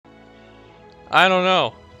I don't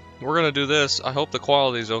know. We're gonna do this. I hope the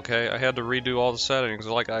quality's okay. I had to redo all the settings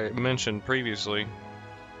like I mentioned previously.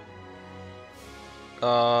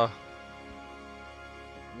 We're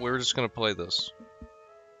just gonna play this.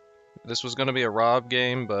 This was gonna be a Rob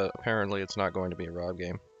game, but apparently it's not going to be a Rob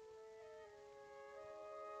game.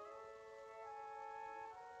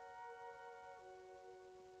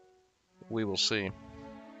 We will see.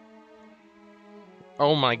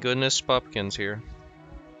 Oh my goodness, Spupkin's here.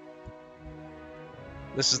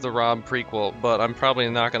 This is the Rob prequel, but I'm probably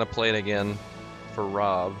not gonna play it again for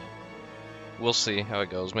Rob. We'll see how it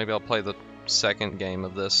goes. Maybe I'll play the second game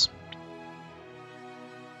of this.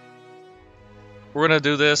 We're gonna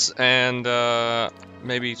do this and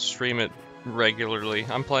maybe stream it regularly.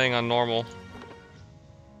 I'm playing on normal.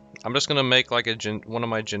 I'm just gonna make like one of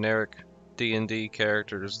my generic D&D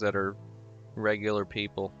characters that are regular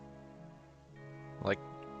people, like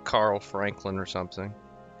Carl Franklin or something.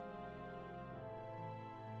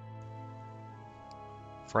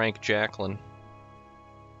 Frank Jacklin.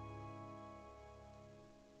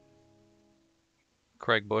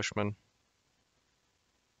 Craig Bushman.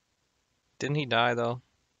 Didn't he die though?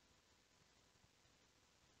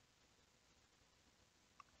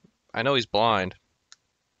 I know he's blind.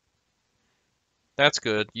 That's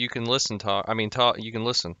good. You can listen talk. I mean talk. You can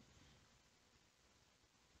listen.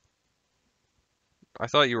 I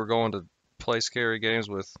thought you were going to play scary games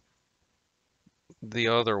with the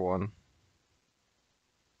other one,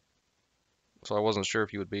 so I wasn't sure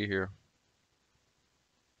if you would be here.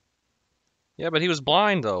 Yeah, but he was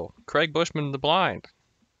blind though. Craig Bushman the blind.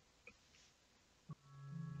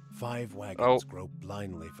 5 wagons grope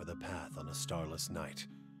blindly for the path on a starless night,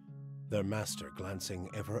 their master glancing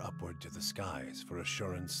ever upward to the skies for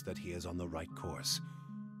assurance that he is on the right course.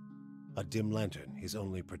 A dim lantern his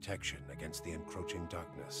only protection against the encroaching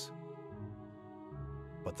darkness.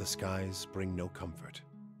 But the skies bring no comfort,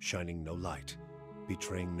 shining no light,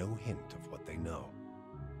 betraying no hint of what they know.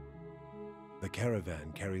 The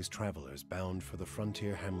caravan carries travelers bound for the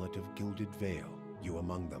frontier hamlet of Gilded Vale, you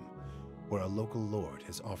among them, where a local lord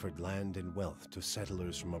has offered land and wealth to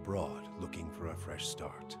settlers from abroad looking for a fresh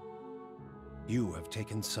start. You have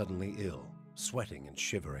taken suddenly ill, sweating and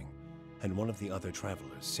shivering, and one of the other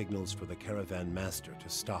travelers signals for the caravan master to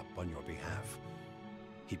stop on your behalf.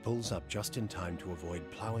 He pulls up just in time to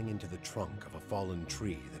avoid plowing into the trunk of a fallen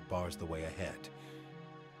tree that bars the way ahead.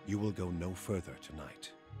 You will go no further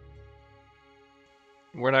tonight.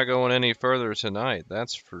 We're not going any further tonight,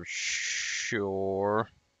 that's for sure.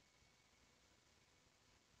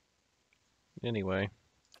 Anyway,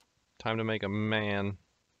 time to make a man,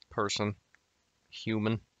 person,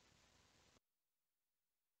 human.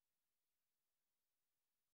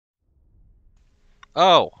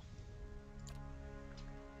 Oh!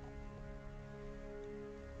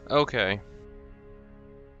 Okay.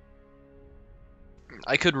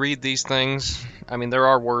 I could read these things. I mean, there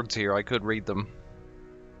are words here. I could read them.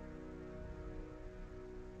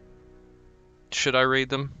 Should I read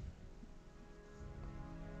them?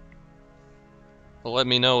 Well, let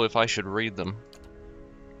me know if I should read them.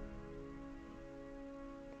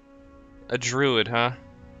 A druid, huh?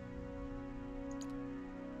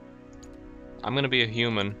 I'm gonna be a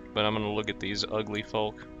human, but I'm gonna look at these ugly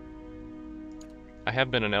folk. I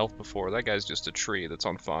have been an elf before. That guy's just a tree that's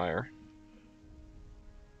on fire.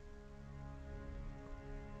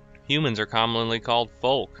 Humans are commonly called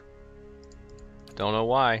folk. Don't know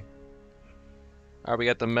why. Alright, we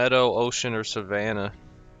got the meadow, ocean, or savanna.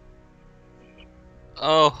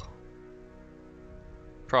 Oh.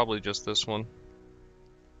 Probably just this one.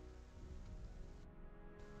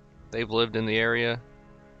 They've lived in the area.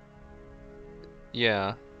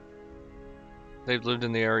 Yeah. They've lived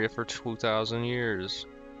in the area for 2,000 years.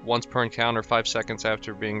 Once per encounter, 5 seconds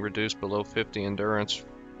after being reduced below 50 endurance,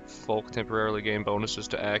 folk temporarily gain bonuses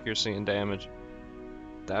to accuracy and damage.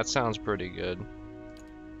 That sounds pretty good.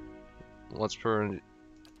 Once per...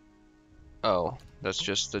 Oh, that's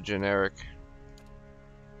just the generic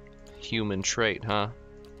human trait, huh?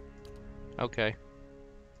 Okay.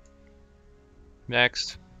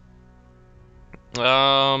 Next.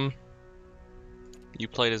 You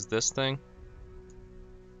played as this thing?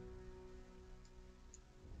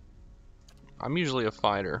 I'm usually a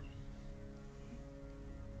fighter.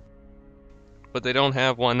 But they don't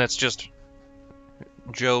have one that's just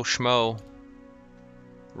Joe Schmo.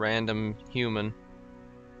 Random human.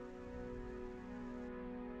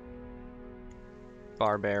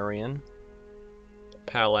 Barbarian.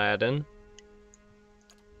 Paladin.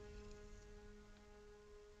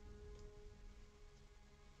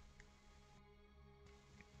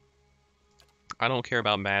 I don't care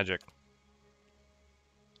about magic.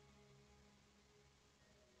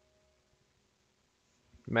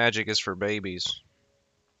 Magic is for babies.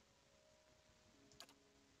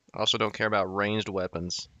 I also don't care about ranged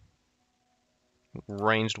weapons.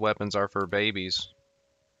 Ranged weapons are for babies.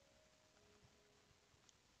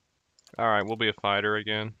 Alright, we'll be a fighter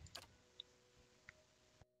again.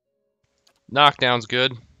 Knockdown's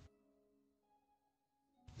good.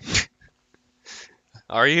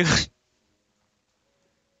 Are you?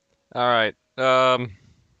 Alright, who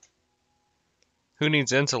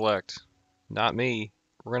needs intellect? Not me.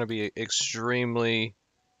 We're gonna be extremely,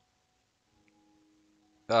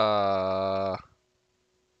 I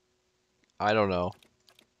don't know.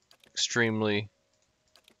 Extremely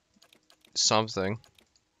something.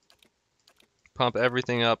 Pump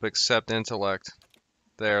everything up except intellect.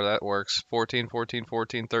 There, that works. 14, 14,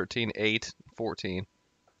 14, 13, 8, 14.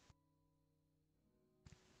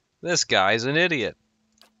 This guy's an idiot.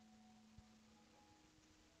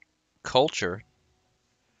 Culture.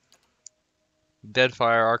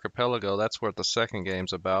 Deadfire Archipelago, that's what the second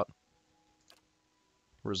game's about.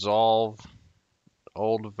 Resolve.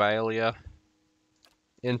 Old Valia.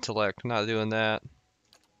 Intellect, not doing that.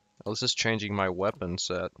 Oh, this is changing my weapon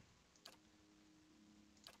set.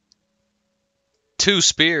 2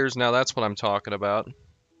 spears, now that's what I'm talking about.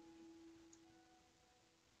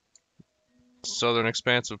 Southern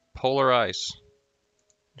expanse of polar ice.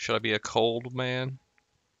 Should I be a cold man?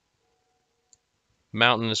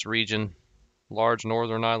 Mountainous region. Large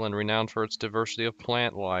northern island renowned for its diversity of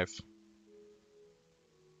plant life.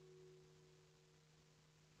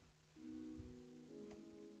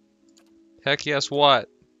 Heck yes, what?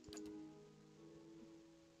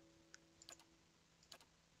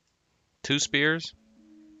 2 spears?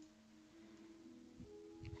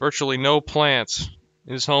 Virtually no plants.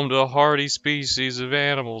 It is home to a hardy species of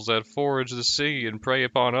animals that forage the sea and prey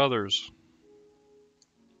upon others.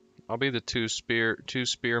 I'll be the two spear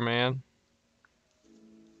man.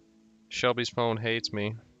 Shelby's phone hates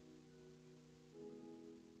me.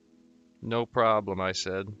 No problem, I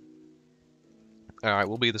said. Alright,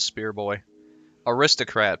 we'll be the spear boy.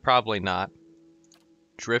 Aristocrat, probably not.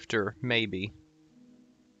 Drifter, maybe.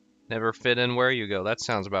 Never fit in where you go, that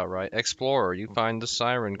sounds about right. Explorer, you find the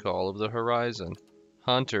siren call of the horizon.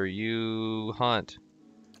 Hunter, you hunt.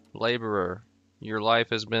 Laborer, your life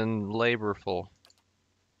has been laborful.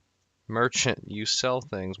 Merchant, you sell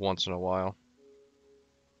things once in a while.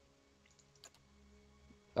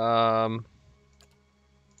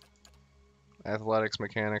 Athletics,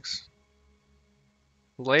 mechanics.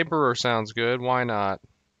 Laborer sounds good, why not?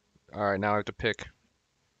 Alright, now I have to pick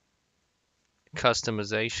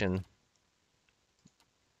customization.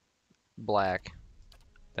 Black.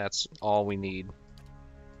 That's all we need.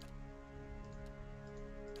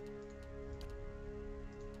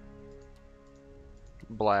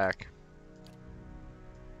 Black.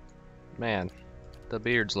 Man, the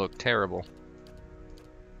beards look terrible.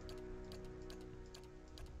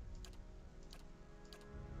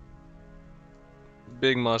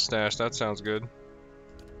 Big mustache, that sounds good.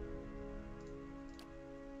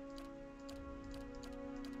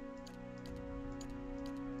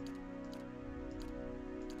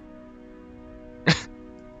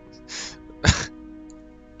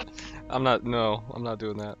 I'm not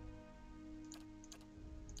doing that.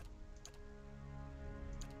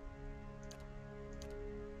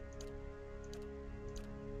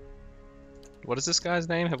 What is this guy's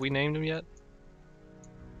name? Have we named him yet?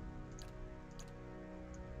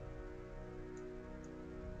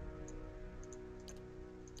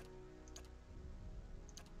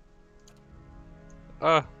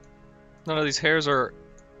 None of these hairs are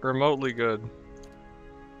remotely good.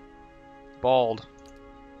 Bald.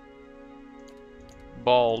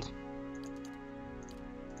 Bald.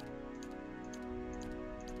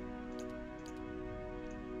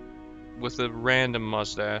 With a random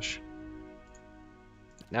mustache.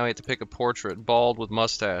 Now we have to pick a portrait. Bald with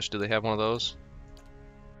mustache. Do they have one of those?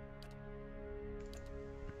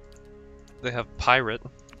 They have pirate.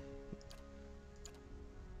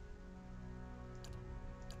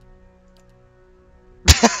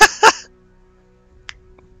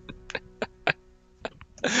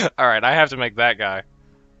 Alright, I have to make that guy.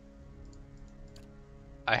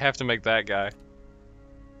 I have to make that guy.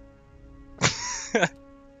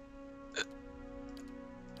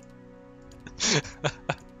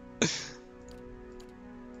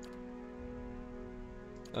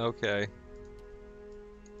 Okay.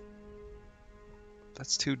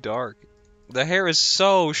 That's too dark. The hair is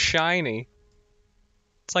so shiny.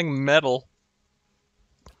 It's like metal.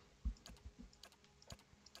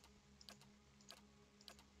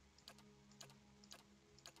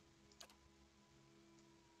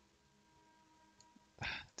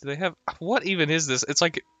 Do they have... What even is this? It's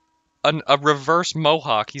like a reverse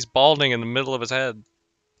mohawk. He's balding in the middle of his head.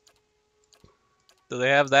 Do they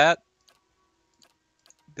have that?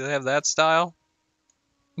 Do they have that style?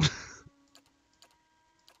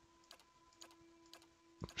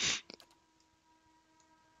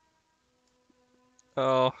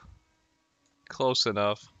 Oh, close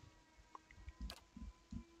enough.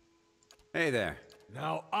 Hey there.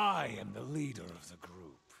 Now I am the leader of the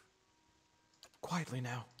group. Quietly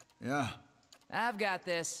now. Yeah. I've got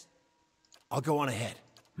this. I'll go on ahead.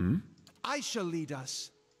 I shall lead us.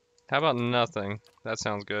 How about nothing? That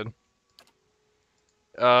sounds good.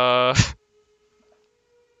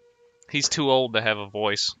 He's too old to have a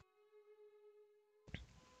voice.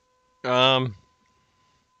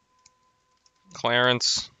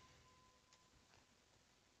 Clarence.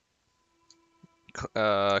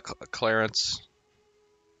 Clarence.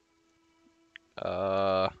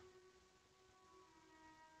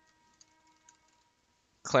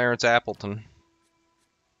 Clarence Appleton.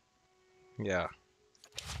 Yeah.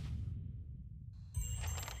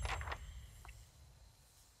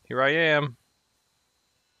 Here I am.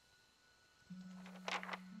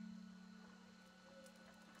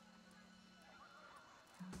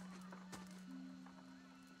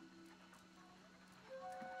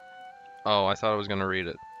 Oh, I thought I was gonna read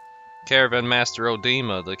it. Caravan Master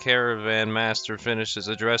Odema. The Caravan Master finishes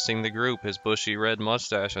addressing the group, his bushy red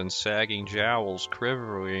mustache and sagging jowls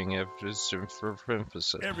quivering at his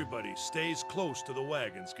emphasis. Everybody stays close to the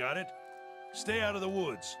wagons, got it? Stay out of the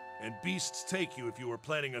woods, and beasts take you if you were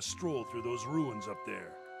planning a stroll through those ruins up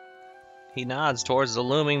there. He nods towards the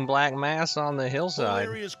looming black mass on the The whole hillside.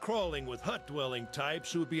 area's crawling with hut-dwelling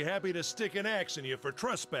types who'd be happy to stick an axe in you for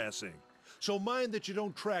trespassing. So mind that you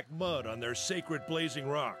don't track mud on their sacred blazing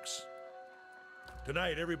rocks.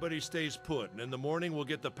 Tonight, everybody stays put, and in the morning we'll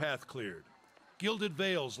get the path cleared. Gilded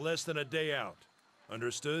Vale's less than a day out.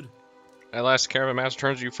 Understood? At last, the Caravan Master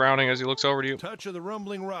turns to you, frowning as he looks over to you. Touch of the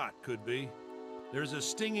rumbling rot, could be. There's a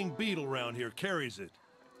stinging beetle round here, carries it.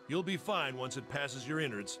 You'll be fine once it passes your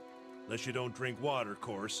innards. Unless you don't drink water,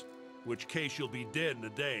 course. Which case you'll be dead in a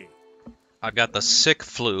day. I've got the sick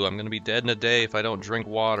flu. I'm gonna be dead in a day if I don't drink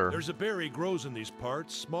water. There's a berry grows in these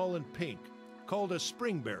parts, small and pink, called a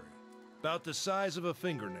springberry. About the size of a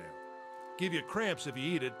fingernail. Give you cramps if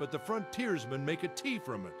you eat it, but the frontiersmen make a tea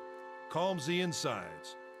from it. Calms the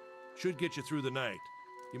insides. Should get you through the night.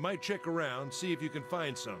 You might check around, see if you can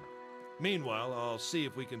find some. Meanwhile, I'll see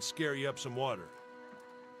if we can scare you up some water.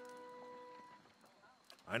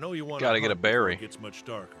 I know you want to Gotta get a hunt before berry. it gets much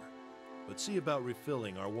darker, but see about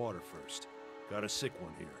refilling our water first. Got a sick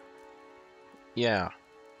one here. Yeah,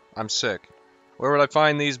 I'm sick. Where would I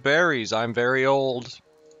find these berries? I'm very old.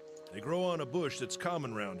 They grow on a bush that's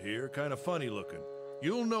common round here, kind of funny looking.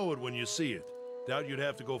 You'll know it when you see it. Doubt you'd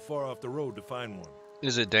have to go far off the road to find one.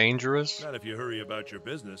 Is it dangerous? Not if you hurry about your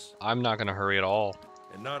business, I'm not gonna hurry at all.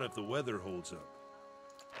 and not if the weather holds up.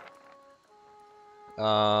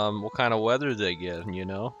 What kind of weather they get, you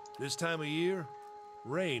know? This time of year,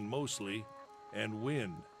 rain mostly, and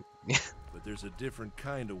wind. But there's a different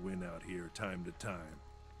kind of wind out here time to time.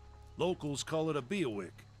 Locals call it a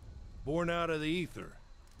beawick, born out of the ether,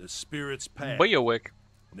 the spirit's path. Beawick.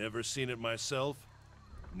 Never seen it myself,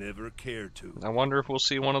 never cared to. I wonder if we'll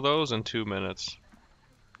see one of those in 2 minutes.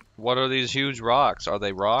 What are these huge rocks? Are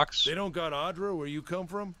they rocks? They don't got Audra where you come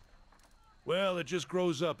from? Well, it just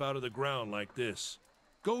grows up out of the ground like this.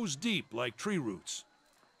 Goes deep like tree roots.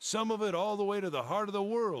 Some of it all the way to the heart of the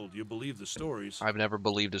world, you believe the stories. I've never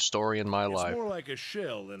believed a story in my It's life. more like a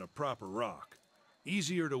shell than a proper rock.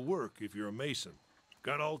 Easier to work if you're a mason.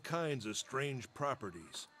 Got all kinds of strange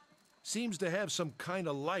properties. Seems to have some kind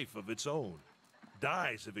of life of its own.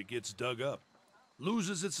 Dies if it gets dug up.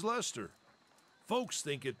 Loses its luster. Folks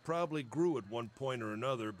think it probably grew at one point or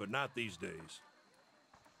another, but not these days.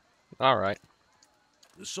 Alright.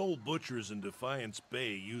 The soul butchers in Defiance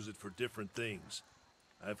Bay use it for different things.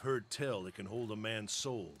 I've heard tell it can hold a man's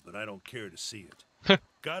soul, but I don't care to see it.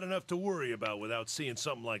 Got enough to worry about without seeing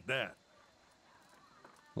something like that.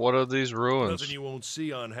 What are these ruins? Nothing you won't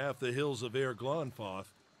see on half the hills of Air Glonfoth.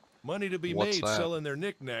 Money to be What's made that? selling their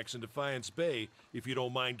knickknacks in Defiance Bay if you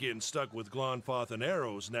don't mind getting stuck with Glonfoth and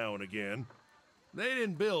arrows now and again. They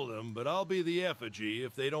didn't build them, but I'll be the effigy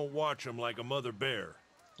if they don't watch them like a mother bear.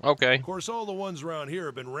 Okay. Of course, all the ones around here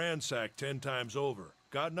have been ransacked 10 times over.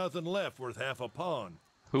 Got nothing left worth half a pawn.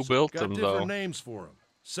 Who built Got them, different though? names for them.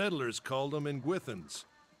 Settlers called them Ingwithans.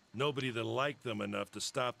 Nobody that liked them enough to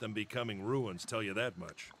stop them becoming ruins, tell you that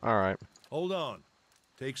much. Alright. Hold on.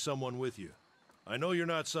 Take someone with you. I know you're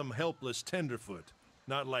not some helpless tenderfoot.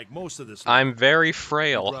 Not like most of this. I'm very You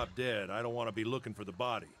frail. drop dead, I don't want to be looking for the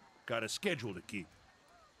body. Got a schedule to keep.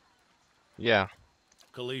 Yeah.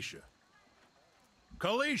 Kalisha.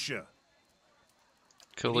 Kalisha!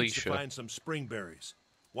 He needs to Kalisha. find some springberries.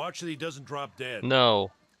 Watch that he doesn't drop dead.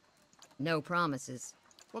 No. No promises.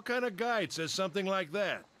 What kind of guide says something like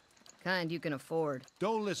that? Kind you can afford.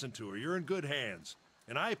 Don't listen to her. You're in good hands.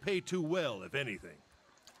 And I pay too well, if anything.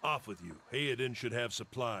 Off with you. Hayden should have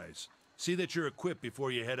supplies. See that you're equipped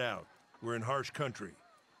before you head out. We're in harsh country.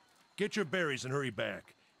 Get your berries and hurry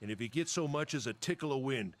back. And if you get so much as a tickle of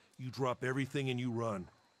wind, you drop everything and you run.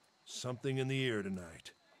 Something in the air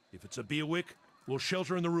tonight. If it's a Beawick, we'll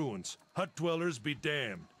shelter in the ruins. Hut dwellers be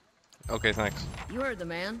damned. Okay, thanks. You heard the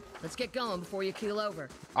man. Let's get going before you keel over.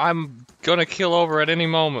 I'm gonna keel over at any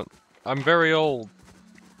moment. I'm very old.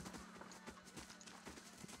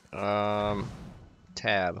 Tab.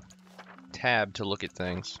 Tab to look at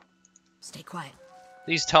things. Stay quiet.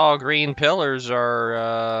 These tall green pillars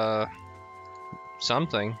are,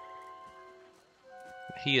 something.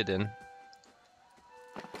 Heodin.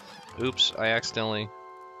 Oops, I accidentally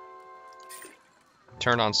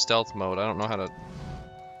turned on stealth mode. I don't know how to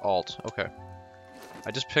alt. Okay.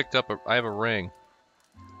 I just picked up I have a ring.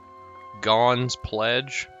 Gaun's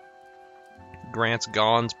Pledge. Grants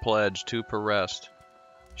Gaun's Pledge, 2 per rest.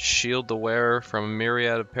 Shield the wearer from a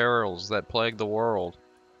myriad of perils that plague the world.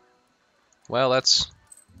 Well, that's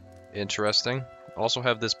interesting. Also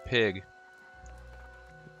have this pig,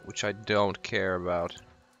 which I don't care about.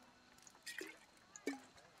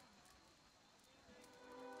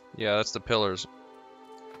 Yeah, that's the pillars.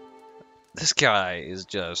 This guy is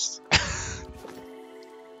just...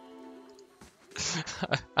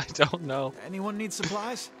 I don't know. Anyone need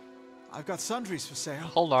supplies? I've got sundries for sale.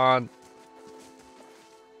 Hold on.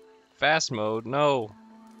 Fast mode, no.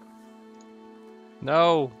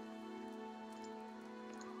 No.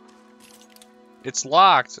 It's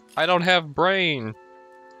locked. I don't have brain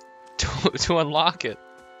to unlock it.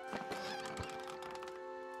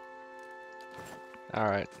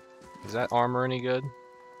 Alright. Is that armor any good?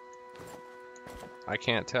 I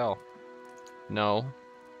can't tell. No.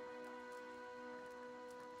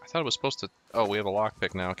 I thought it was supposed to... Oh, we have a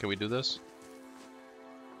lockpick now. Can we do this?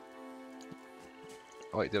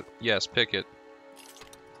 Oh, wait, yes, pick it.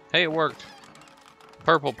 Hey, it worked.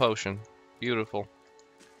 Purple potion. Beautiful.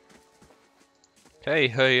 Hey,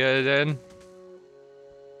 then.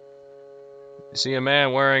 You see a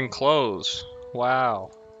man wearing clothes.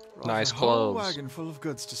 Wow. Nice A whole clothes. wagon full of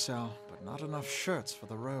goods to sell, but not enough shirts for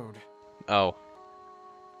the road. Oh.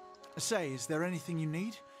 Say, is there anything you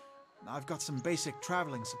need? I've got some basic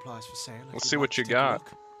traveling supplies for sale. Let's see what you got.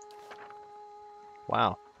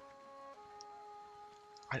 Wow.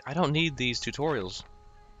 I don't need these tutorials.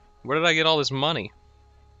 Where did I get all this money?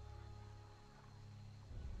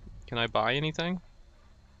 Can I buy anything?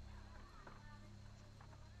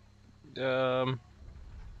 Yeah,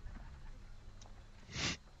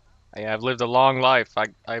 I've lived a long life.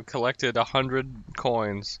 I've collected 100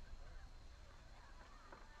 coins.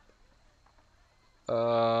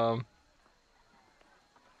 I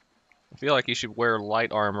feel like he should wear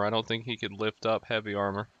light armor. I don't think he could lift up heavy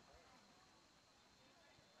armor.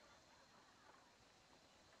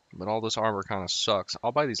 But all this armor kind of sucks.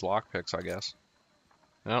 I'll buy these lockpicks, I guess.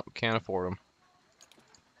 Nope, can't afford them.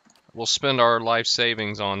 We'll spend our life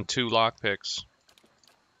savings on 2 lockpicks.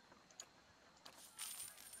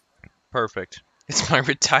 Perfect. It's my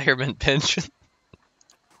retirement pension.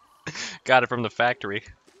 Got it from the factory.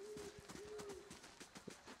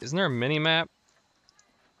 Isn't there a mini-map?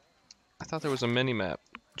 I thought there was a mini-map.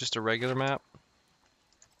 Just a regular map?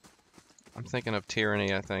 I'm thinking of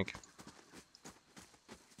Tyranny, I think.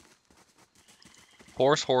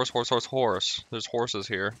 Horse, horse, horse, horse, horse. There's horses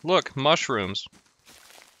here. Look, mushrooms.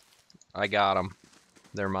 I got them.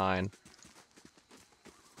 They're mine.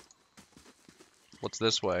 What's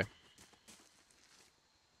this way?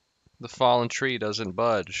 The fallen tree doesn't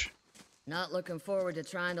budge. Not looking forward to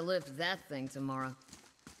trying to lift that thing tomorrow.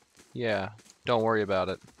 Yeah, don't worry about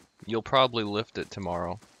it. You'll probably lift it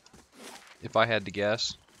tomorrow. If I had to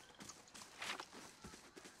guess.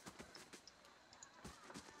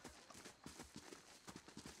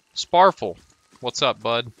 Sparfle, what's up,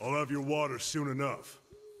 bud? I'll have your water soon enough.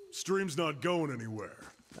 Stream's not going anywhere.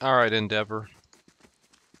 Alright, Endeavor.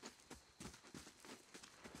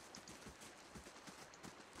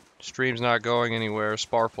 Stream's not going anywhere,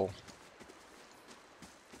 Sparfle.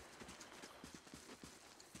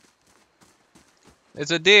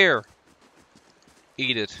 It's a deer!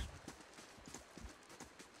 Eat it.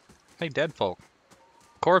 Hey, dead folk.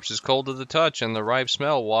 Corpse is cold to the touch, and the ripe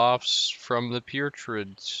smell wafts from the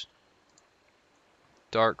puretrids.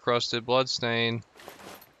 Dark crusted bloodstain.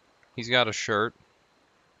 He's got a shirt.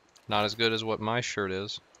 Not as good as what my shirt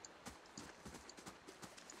is.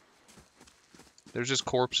 There's just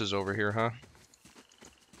corpses over here, huh?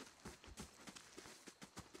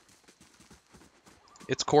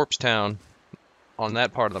 It's Corpse Town on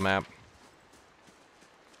that part of the map.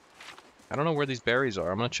 I don't know where these berries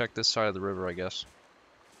are. I'm gonna check this side of the river, I guess.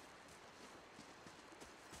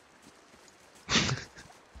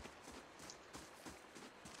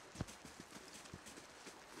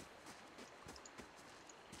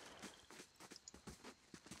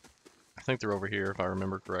 I think they're over here, if I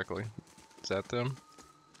remember correctly. Is that them?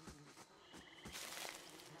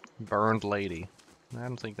 Burned lady. I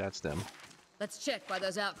don't think that's them. Let's check by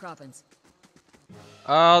those outcroppings.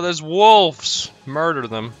 Oh, there's wolves! Murder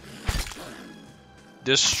them.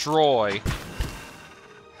 Destroy.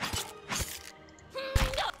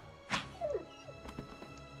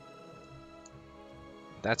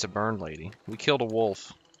 That's a burned lady. We killed a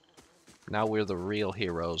wolf. Now we're the real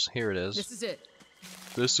heroes. Here it is. This is it.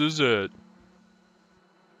 This is it.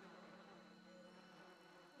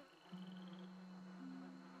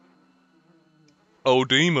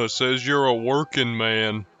 Odema says you're a working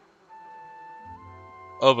man.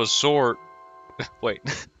 Of a sort. Wait.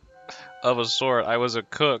 Of a sort. I was a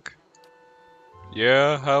cook.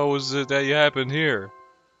 Yeah? How was it that you happened here?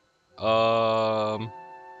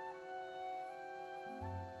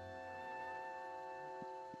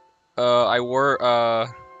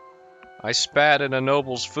 I spat in a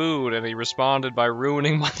noble's food and he responded by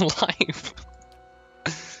ruining my life.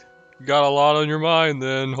 Got a lot on your mind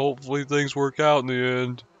then. Hopefully things work out in the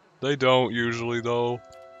end. They don't usually though.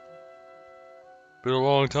 Been a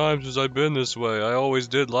long time since I've been this way. I always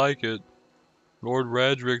did like it. Lord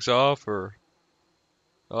Radrick's offer.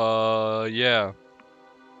 Yeah.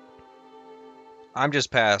 I'm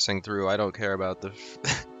just passing through. I don't care about the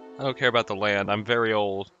I don't care about the land. I'm very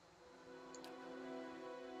old.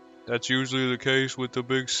 That's usually the case with the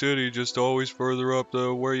big city, just always further up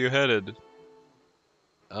the where you headed.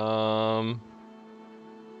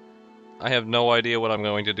 I have no idea what I'm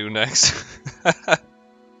going to do next.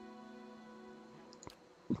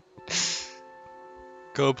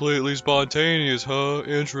 Completely spontaneous, huh?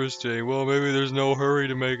 Interesting. Well, maybe there's no hurry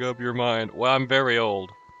to make up your mind. Well, I'm very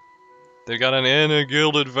old. They got an inn in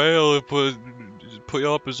Gilded Vale if put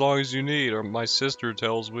you up as long as you need, or my sister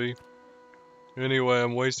tells me. Anyway,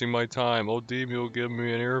 I'm wasting my time. Odeme will give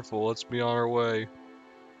me an earful. Let's be on our way.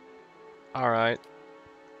 Alright.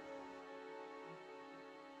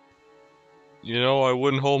 You know, I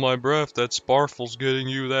wouldn't hold my breath that Sparfle's getting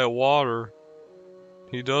you that water.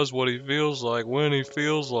 He does what he feels like, when he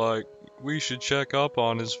feels like. We should check up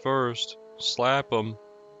on his first. Slap him.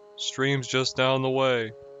 Stream's just down the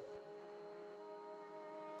way.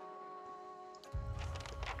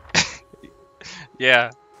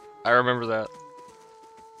 Yeah, I remember that.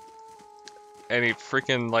 And he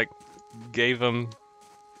freaking, like, gave him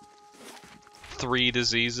 3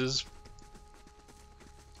 diseases.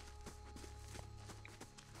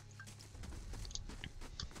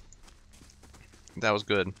 That was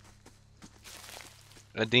good.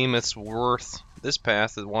 Ademuth's worth. This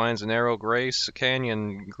path that winds a narrow gray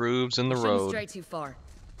canyon grooves in the road. Shouldn't stray too far.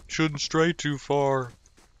 Shouldn't stray too far.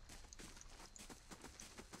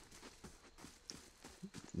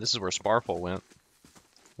 This is where Sparfle went.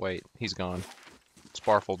 Wait, he's gone.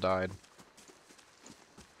 Sparfle died.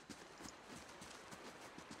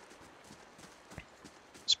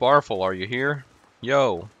 Sparfle, are you here?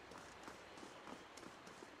 Yo.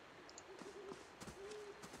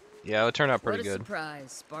 Yeah, it turned out pretty good. What a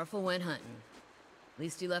surprise. Sparfle went hunting. At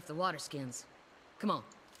least he left the water skins. Come on.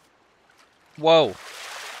 Whoa.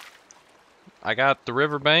 I got the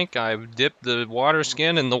riverbank. I've dipped the water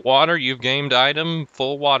skin in the water. You've gained item,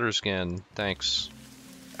 full water skin. Thanks.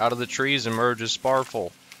 Out of the trees emerges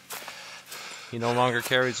Sparfle. He no longer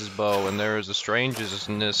carries his bow, and there is a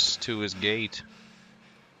strangeness to his gait.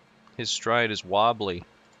 His stride is wobbly.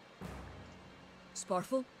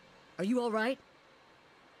 Sparfle? Are you alright?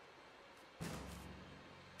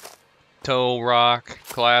 Toe rock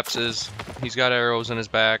collapses. He's got arrows in his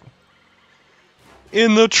back.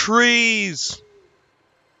 In the trees!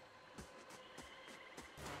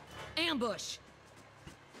 Ambush!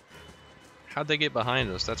 How'd they get behind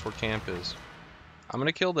us? That's where camp is. I'm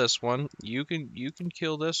gonna kill this one. You can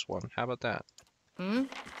kill this one. How about that? Hmm?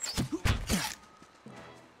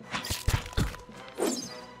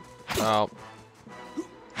 Oh.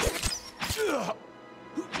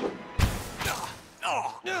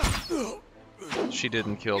 She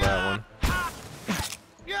didn't kill that one.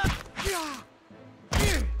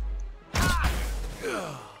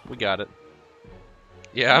 We got it.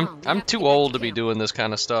 Yeah, Come on, we I'm have to too get back old to to be camp. doing this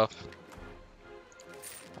kind of stuff.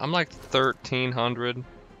 I'm like 1300.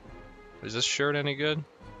 Is this shirt any good?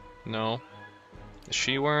 No. Is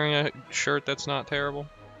she wearing a shirt that's not terrible?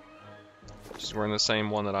 She's wearing the same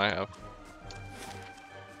one that I have.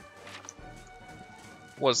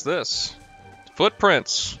 What's this?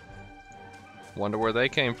 Footprints. Wonder where they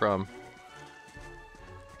came from.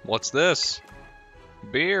 What's this?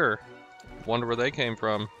 Beer. Wonder where they came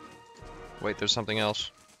from. Wait, there's something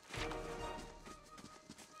else.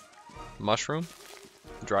 Mushroom?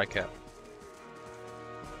 Dry cap.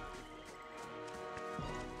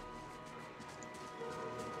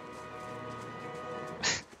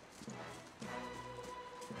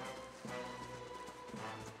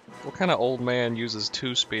 What kind of old man uses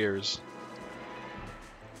 2 spears?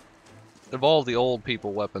 Of all the old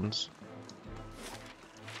people weapons.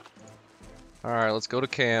 Alright, let's go to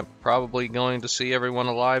camp. Probably going to see everyone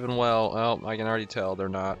alive and well. Oh, I can already tell they're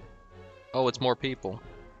not. Oh, it's more people.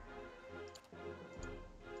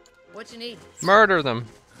 What you need? Murder them!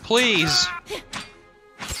 Please!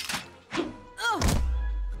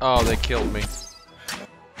 Oh, they killed me.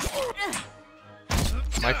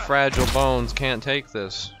 My fragile bones can't take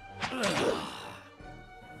this.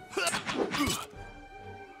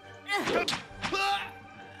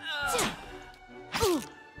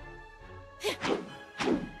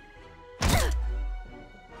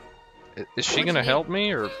 Is she gonna help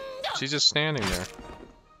me, or she's just standing there?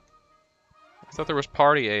 I thought there was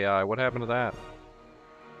party AI. What happened to that?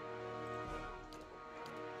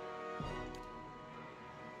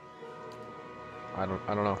 I don't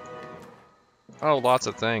know. Oh, lots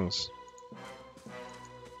of things.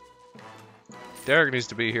 Derek needs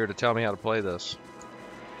to be here to tell me how to play this.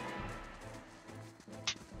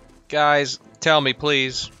 Guys, tell me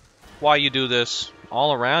please, why you do this.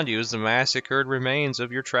 All around you is the massacred remains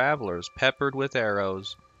of your travelers, peppered with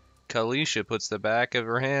arrows. Kalisha puts the back of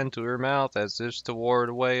her hand to her mouth as if to ward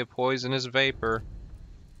away a poisonous vapor.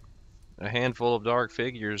 A handful of dark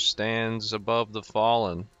figures stands above the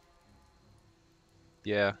fallen.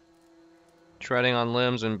 Yeah. Treading on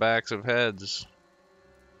limbs and backs of heads.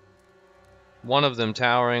 One of them,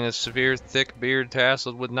 towering a severe thick beard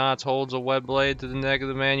tasseled with knots, holds a web blade to the neck of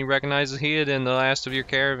the man you recognize as Heodin, the last of your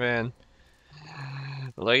caravan.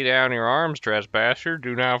 Lay down your arms, trespasser.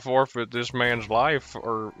 Do not forfeit this man's life,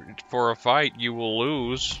 or for a fight you will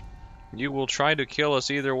lose. You will try to kill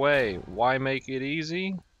us either way. Why make it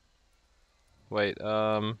easy? Wait,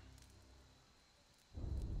 I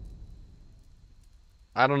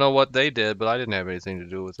don't know what they did, but I didn't have anything to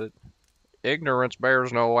do with it. Ignorance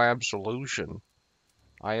bears no absolution.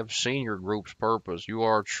 I have seen your group's purpose. You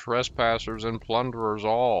are trespassers and plunderers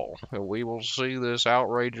all, and we will see this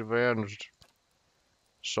outrage avenged.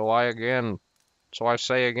 So I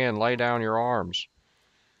say again, lay down your arms.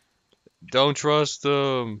 Don't trust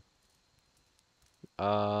them.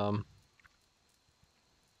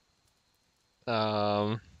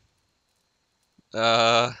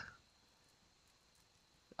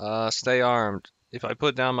 Stay armed. If I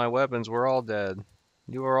put down my weapons, we're all dead.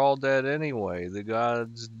 You are all dead anyway. The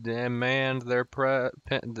gods demand their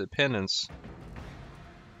penance.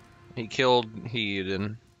 He killed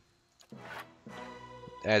Heodin.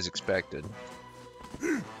 As expected.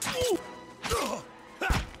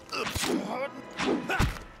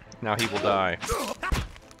 Now he will die.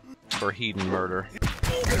 For Heodin murder.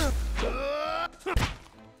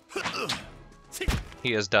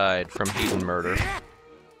 He has died from Heodin murder.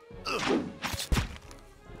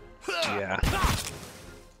 Yeah.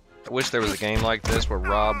 I wish there was a game like this where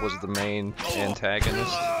Rob was the main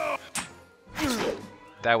antagonist.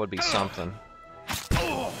 That would be something.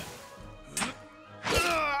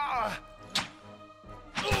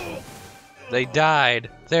 They died.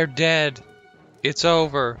 They're dead. It's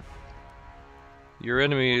over. Your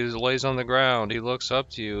enemy lays on the ground. He looks up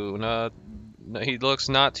to you. He looks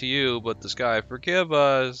not to you, but the sky. Forgive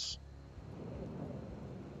us.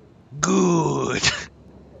 Good.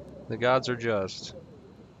 The gods are just.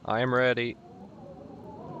 I am ready.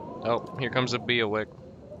 Oh, here comes a Beowick.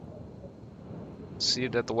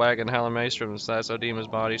 Seated at the wagon, Halamaestrum, Sasodima's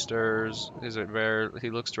body stirs. He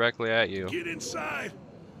looks directly at you. Get inside!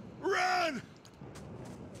 Run!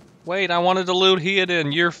 Wait, I wanted to loot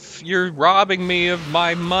Heodin. You're robbing me of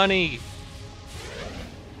my money.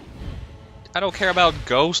 I don't care about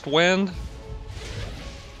Ghost Wind.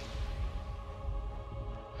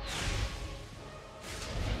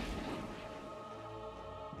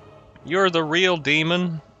 You're the real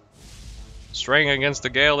demon. Straying against the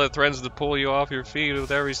gale that threatens to pull you off your feet.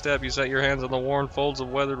 With every step, you set your hands on the worn folds of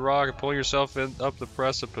weathered rock and pull yourself up the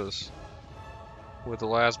precipice. With the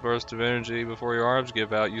last burst of energy before your arms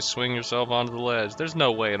give out, you swing yourself onto the ledge. There's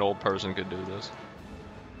no way an old person could do this.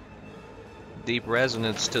 Deep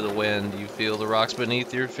resonance to the wind. You feel the rocks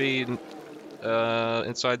beneath your feet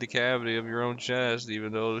inside the cavity of your own chest,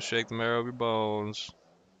 even though to shake the marrow of your bones.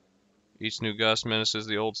 Each new gust menaces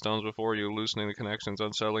the old stones before you, loosening the connections,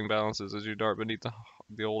 unsettling balances as you dart beneath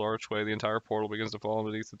the old archway. The entire portal begins to fall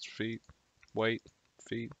beneath its feet.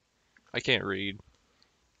 Feet. I can't read.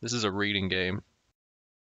 This is a reading game.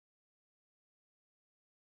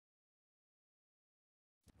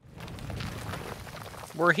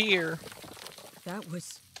 We're here. That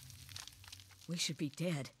was... We should be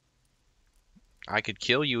dead. I could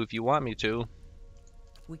kill you if you want me to.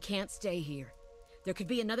 We can't stay here. There could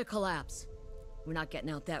be another collapse. We're not getting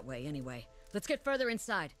out that way anyway. Let's get further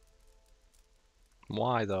inside.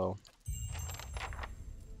 Why, though?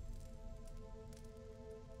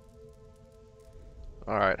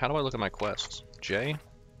 Alright, how do I look at my quests? J?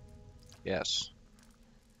 Yes.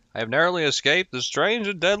 I have narrowly escaped the strange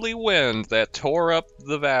and deadly wind that tore up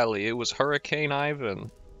the valley. It was Hurricane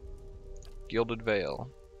Ivan. Gilded Vale.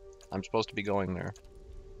 I'm supposed to be going there.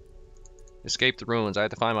 Escape the ruins. I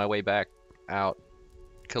have to find my way back out.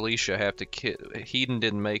 Kalisha have to Hedon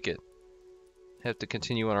didn't make it. Have to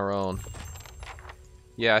continue on our own.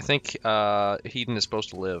 Yeah, I think Hedon is supposed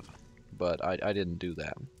to live, but I didn't do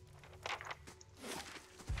that.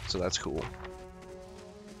 So that's cool.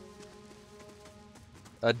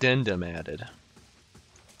 Addendum added.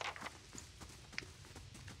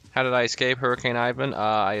 How did I escape Hurricane Ivan?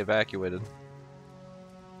 I evacuated.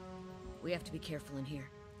 We have to be careful in here.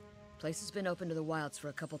 Place has been open to the wilds for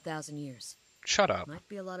a couple thousand years. Shut up. Might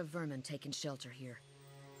be a lot of vermin taking shelter here.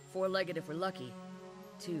 Four-legged if we're lucky.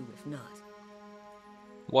 Two if not.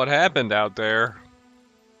 What happened out there?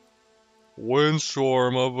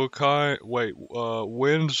 Windstorm of a kind. Wait,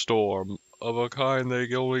 windstorm of a kind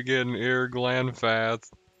they only get in Ir Glanfath.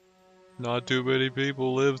 Not too many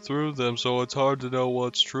people live through them, so it's hard to know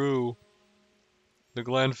what's true. The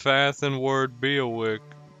Glanfathan word Beowick.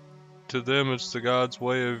 To them, it's the god's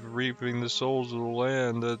way of reaping the souls of the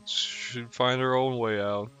land that should find their own way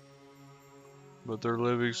out. But their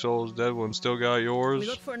living souls, dead ones, still got yours? We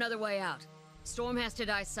look for another way out. Storm has to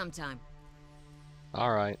die sometime.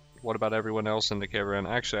 Alright. What about everyone else in the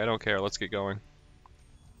caravan? Actually, I don't care. Let's get going.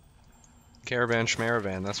 Caravan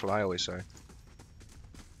schmaravan. That's what I always say.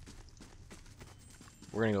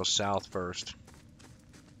 We're gonna go south first.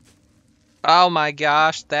 Oh my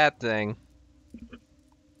gosh, that thing.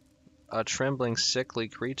 A trembling, sickly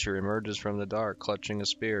creature emerges from the dark, clutching a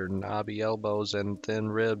spear. Knobby elbows and thin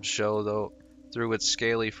ribs show through its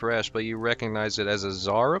scaly flesh, but you recognize it as a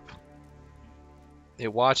Zarup?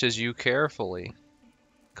 It watches you carefully,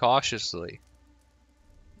 cautiously.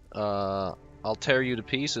 I'll tear you to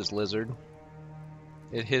pieces, lizard.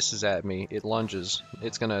 It hisses at me. It lunges.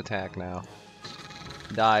 It's gonna attack now.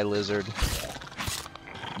 Die, lizard.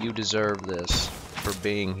 You deserve this for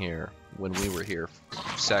being here when we were here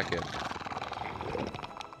second.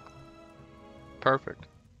 Perfect.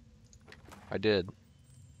 I did.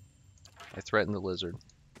 I threatened the lizard.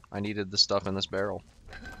 I needed the stuff in this barrel.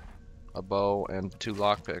 A bow and 2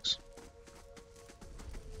 lockpicks.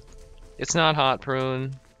 It's not Hot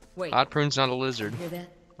Prune. Wait. Hot Prune's not a lizard. You hear that?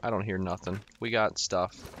 I don't hear nothing. We got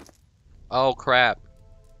stuff. Oh crap.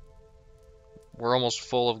 We're almost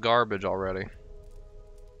full of garbage already.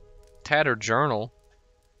 Tattered journal.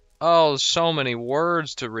 Oh, so many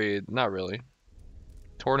words to read. Not really.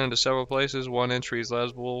 Torn into several places. One entry is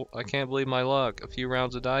legible. I can't believe my luck. A few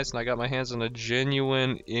rounds of dice and I got my hands on a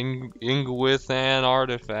genuine Ingwithan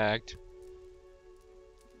artifact.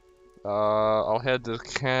 I'll head to in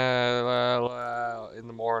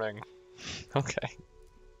the morning. Okay.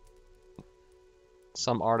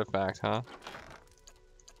 Some artifact, huh?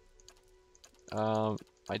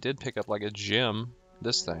 I did pick up like a gem.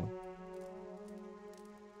 This thing.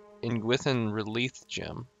 Ingwithan Relief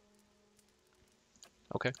Gem.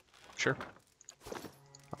 Okay, sure.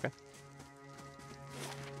 Okay.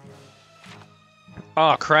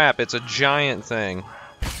 Oh crap, it's a giant thing.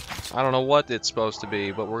 I don't know what it's supposed to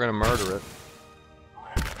be, but we're gonna murder it.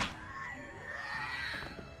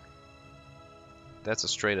 That's a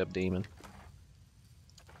straight up demon.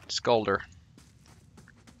 Skulder.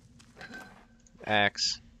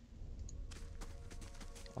 Axe.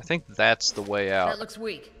 I think that's the way out. That looks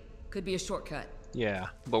weak. Could be a shortcut. Yeah,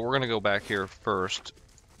 but we're gonna go back here first.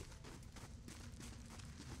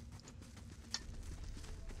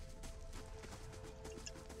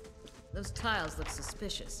 Those tiles look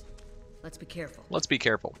suspicious. Let's be careful. Let's be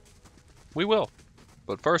careful. We will.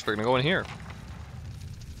 But first we're gonna go in here.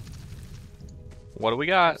 What do we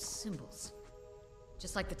got? Those symbols.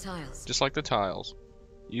 Just like the tiles. Just like the tiles.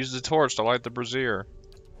 Use the torch to light the brazier.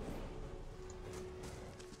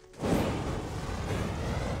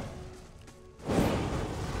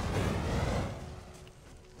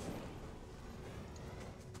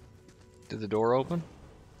 Did the door open?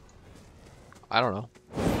 I don't know.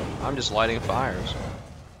 I'm just lighting fires.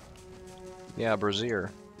 Yeah, brazier.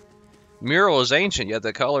 Mural is ancient, yet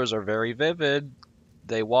the colors are very vivid.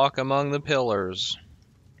 They walk among the pillars.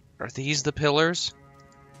 Are these the pillars?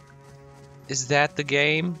 Is that the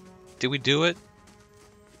game? Did we do it?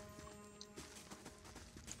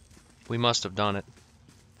 We must have done it.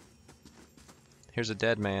 Here's a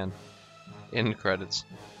dead man. End credits.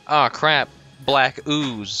 Ah, crap. Black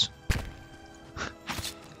ooze.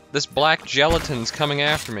 This black gelatin's coming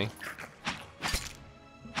after me.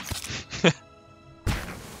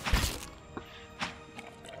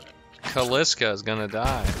 Kaliska is gonna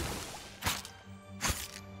die.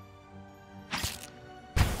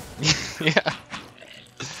 Yeah.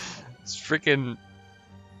 This freaking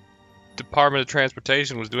Department of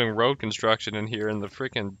Transportation was doing road construction in here and the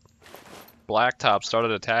freaking blacktop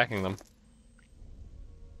started attacking them.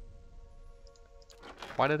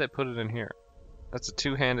 Why did they put it in here? That's a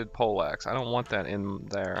two-handed poleaxe. I don't want that in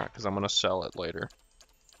there because I'm gonna sell it later.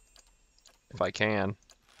 If I can.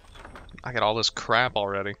 I got all this crap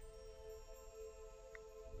already.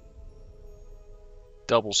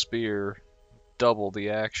 Double spear. Double the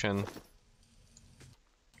action.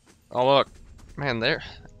 Oh look. Man, they're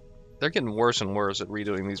getting worse and worse at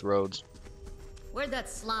redoing these roads. Where'd that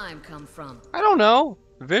slime come from? I don't know.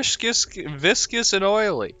 Viscous and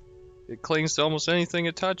oily. It clings to almost anything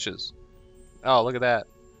it touches. Oh, look at that.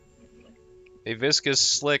 A viscous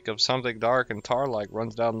slick of something dark and tar-like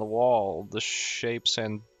runs down the wall. The shapes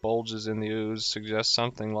and bulges in the ooze suggest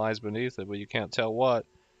something lies beneath it, but you can't tell what.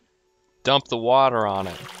 Dump the water on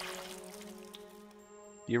it.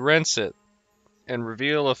 You rinse it and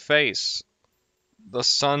reveal a face. The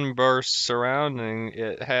sunburst surrounding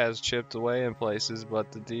it has chipped away in places,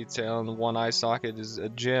 but the detail in the one eye socket is a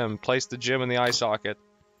gem. Place the gem in the eye socket.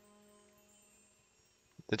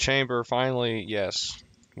 The chamber finally, yes,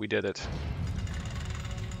 we did it.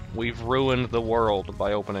 We've ruined the world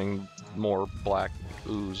by opening more black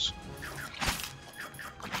ooze.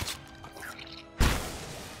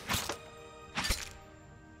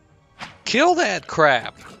 Kill that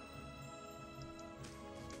crap!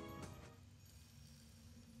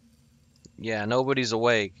 Yeah, nobody's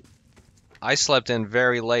awake. I slept in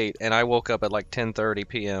very late and I woke up at like 10:30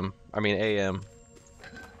 p.m. I mean a.m.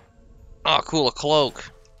 Oh, cool, a cloak.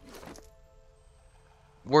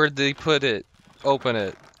 Where'd they put it? Open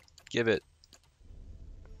it. Give it.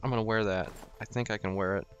 I'm gonna wear that. I think I can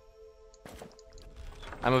wear it.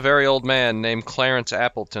 I'm a very old man named Clarence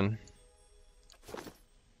Appleton.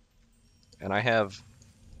 And I have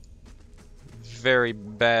very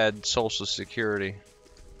bad social security.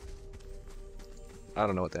 I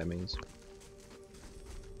don't know what that means.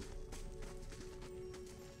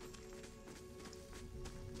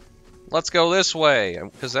 Let's go this way,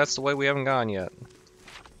 because that's the way we haven't gone yet.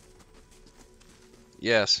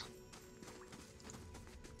 Yes.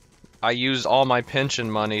 I used all my pension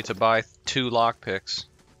money to buy 2 lockpicks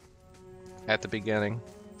at the beginning,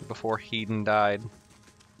 before Hedon died.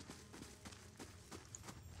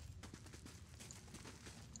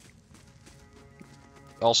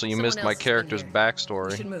 Also, you missed my character's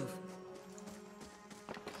backstory. You should move.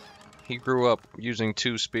 He grew up using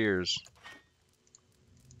 2 spears.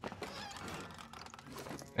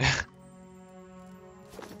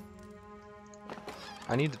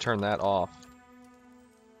 I need to turn that off.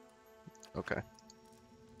 Okay.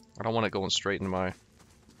 I don't want it going straight into my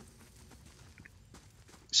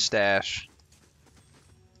stash.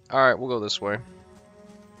 Alright, we'll go this way.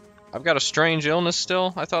 I've got a strange illness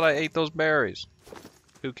still? I thought I ate those berries.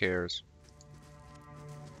 Who cares?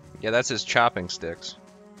 Yeah, that's his chopping sticks.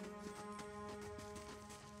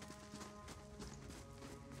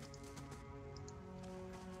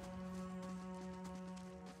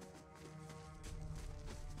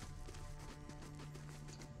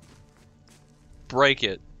 Break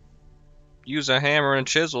it. Use a hammer and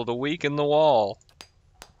chisel to weaken the wall.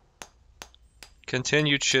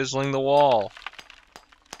 Continue chiseling the wall.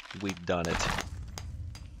 We've done it.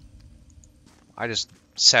 I just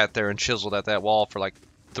sat there and chiseled at that wall for like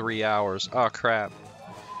 3 hours. Oh crap.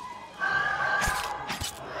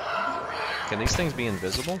 Can these things be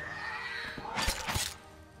invisible?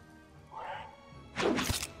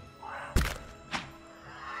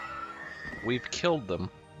 We've killed them.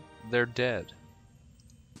 They're dead.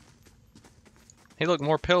 Hey look,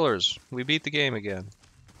 more pillars. We beat the game again.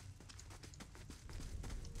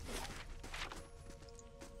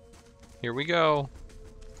 Here we go.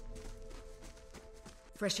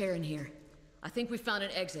 Fresh air in here. I think we found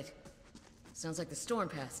an exit. Sounds like the storm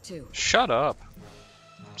path, too. Shut up.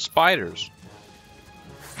 Spiders.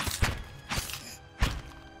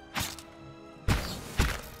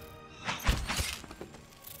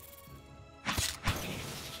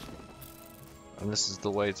 And this is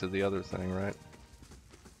the way to the other thing, right?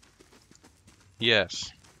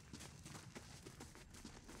 Yes.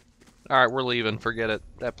 Alright, we're leaving. Forget it.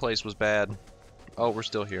 That place was bad. Oh, we're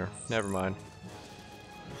still here. Never mind.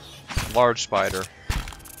 Large spider.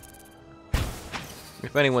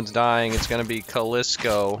 If anyone's dying, it's gonna be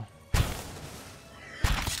Callisco.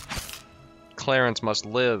 Clarence must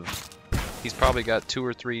live. He's probably got 2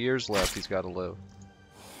 or 3 years left he's gotta live.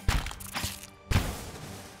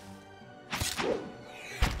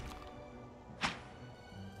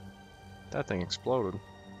 That thing exploded.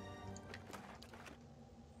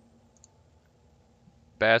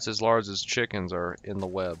 Bats as large as chickens are in the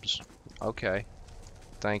webs. Okay.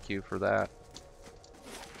 Thank you for that.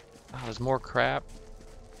 Oh, there's more crap.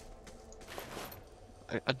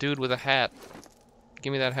 A dude with a hat.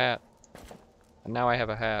 Give me that hat. And now I have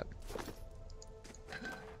a hat.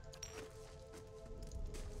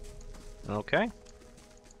 Okay.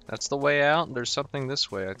 That's the way out. There's something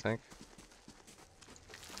this way, I think.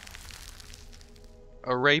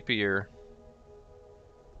 A rapier.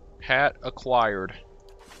 Hat acquired.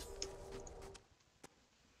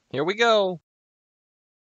 Here we go.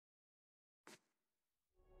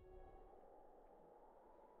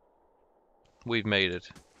 We've made it.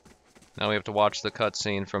 Now we have to watch the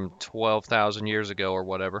cutscene from 12,000 years ago or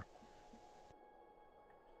whatever.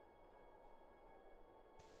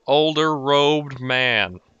 Older robed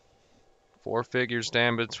man. 4 figures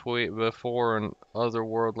stand before an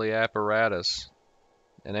otherworldly apparatus.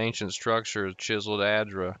 An ancient structure, chiseled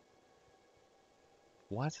Adra.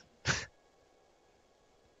 What?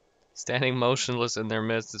 Standing motionless in their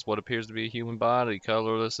midst is what appears to be a human body,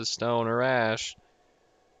 colorless as stone or ash.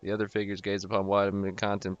 The other figures gaze upon what in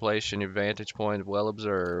contemplation, your vantage point well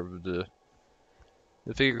observed.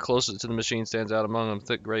 The figure closest to the machine stands out among them,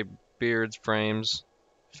 thick gray beards, frames,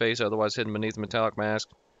 face otherwise hidden beneath a metallic mask.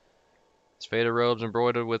 His faded robes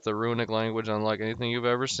embroidered with the runic language unlike anything you've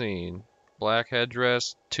ever seen. Black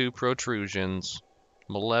headdress, 2 protrusions.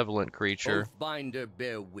 Malevolent creature. Oathbinder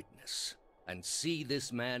bear witness, and see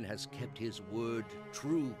this man has kept his word,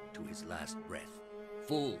 true to his last breath,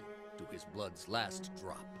 full to his blood's last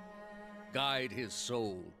drop. Guide his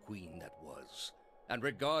soul, queen that was, and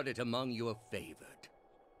regard it among your favored.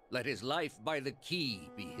 Let his life by the key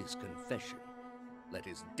be his confession. Let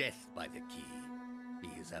his death by the key be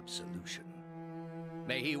his absolution.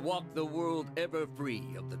 May he walk the world ever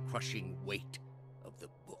free of the crushing weight of the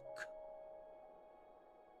book.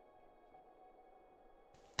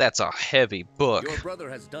 That's a heavy book. Your brother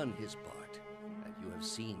has done his part, and you have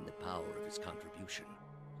seen the power of his contribution.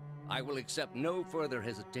 I will accept no further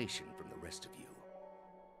hesitation from the rest of you.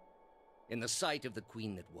 In the sight of the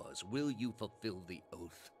queen that was, will you fulfill the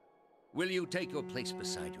oath? Will you take your place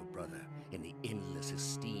beside your brother in the endless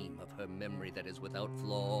esteem of her memory that is without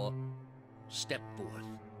flaw? Step forth,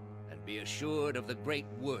 and be assured of the great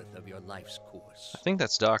worth of your life's course. I think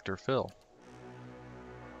that's Dr. Phil.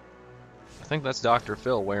 I think that's Dr.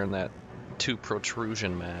 Phil wearing that 2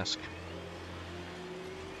 protrusion mask.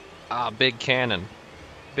 Ah, big cannon.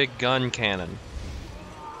 Big gun cannon.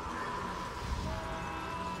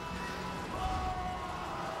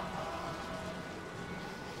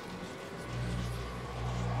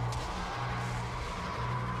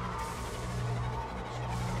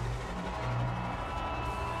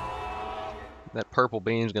 That purple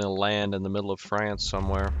beam's gonna land in the middle of France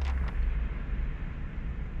somewhere.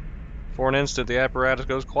 For an instant, the apparatus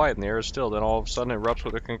goes quiet and the air is still. Then all of a sudden, it erupts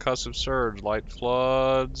with a concussive surge. Light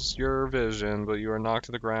floods your vision, but you are knocked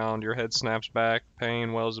to the ground. Your head snaps back.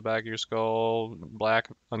 Pain wells the back of your skull. Black,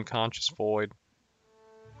 unconscious void.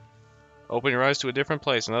 Open your eyes to a different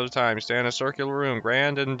place. Another time, you stand in a circular room,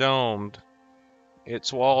 grand and domed.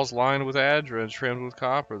 Its walls lined with Adra and trimmed with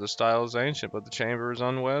copper. The style is ancient, but the chamber is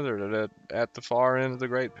unweathered. At the far end of the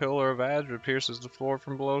great pillar of Adra pierces the floor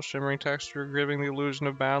from below, shimmering texture, giving the illusion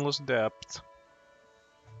of boundless depth.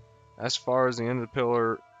 As far as the end of the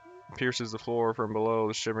pillar pierces the floor from below,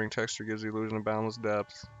 the shimmering texture gives the illusion of boundless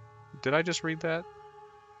depth. Did I just read that?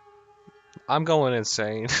 I'm going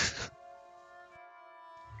insane.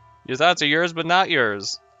 Your thoughts are yours, but not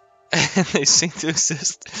yours. And they seem to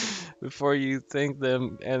exist before you think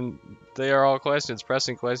them, and they are all questions,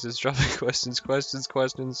 pressing questions, troubling questions, questions.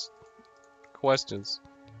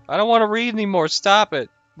 I don't want to read anymore. Stop it.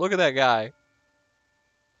 Look at that guy.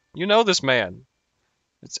 You know this man.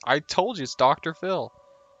 I told you, it's Dr. Phil.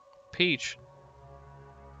 Peach,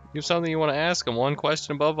 you have something you want to ask him. One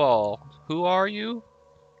question above all. Who are you?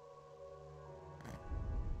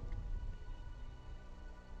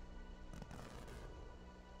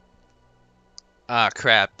 Ah,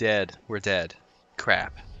 crap. Dead. We're dead.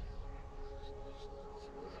 Crap.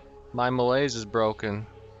 My malaise is broken.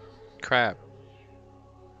 Crap.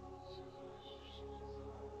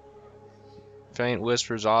 Faint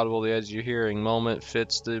whispers audible the edge of your hearing. Moment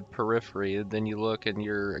fits the periphery. Then you look and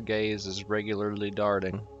your gaze is regularly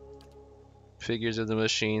darting. Figures of the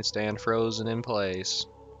machine stand frozen in place.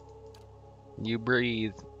 You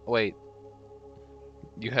breathe. Wait.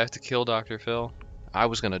 You have to kill Dr. Phil? I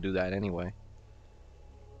was gonna do that anyway.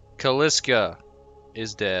 Kaliska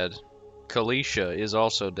is dead. Kalisha is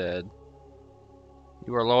also dead.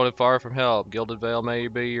 You are loaded far from help. Gilded Veil may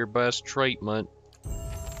be your best treatment.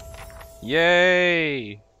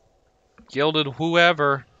 Yay! Gilded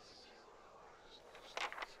whoever.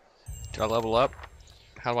 Do I level up?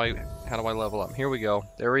 How do I level up? Here we go.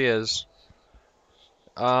 There he is.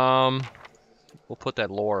 We'll put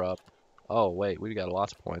that lore up. Oh wait, we got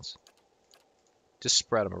lots of points. Just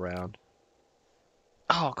spread them around.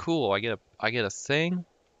 Oh cool, I get a thing.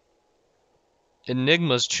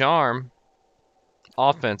 Enigma's Charm.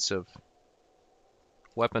 Offensive.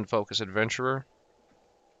 Weapon focus adventurer.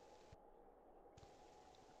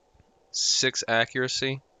 6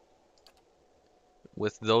 accuracy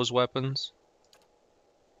with those weapons.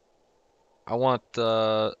 I want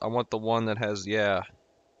the one that has, yeah.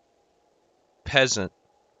 Peasant.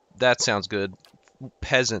 That sounds good.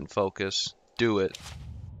 Peasant focus. Do it.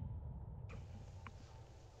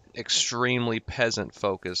 Extremely peasant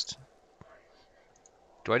focused.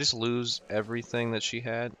 Do I just lose everything that she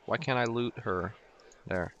had? Why can't I loot her?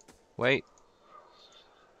 There. Wait.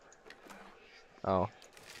 Oh.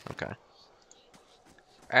 Okay.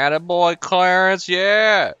 Attaboy, Clarence,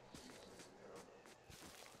 yeah!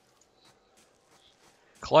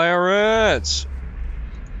 Clarence!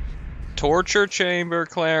 Torture chamber,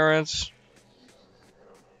 Clarence.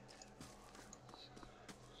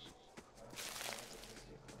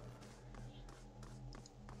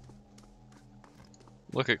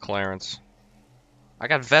 Look at Clarence. I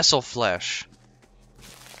got vessel flesh.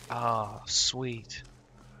 Oh, sweet.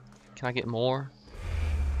 Can I get more?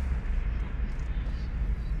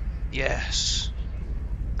 Yes.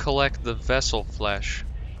 Collect the vessel flesh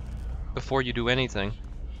before you do anything.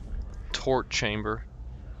 Torch chamber.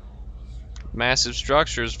 Massive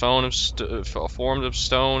structures formed of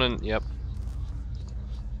stone and... Yep.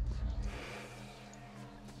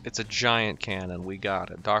 It's a giant cannon. We got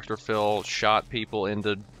it. Dr. Phil shot people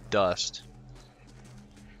into dust.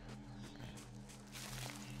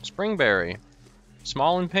 Springberry.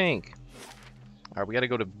 Small and pink. Alright, we gotta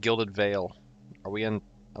go to Gilded Vale. Are we in...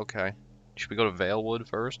 Okay. Should we go to Valewood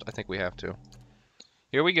first? I think we have to.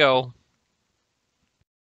 Here we go.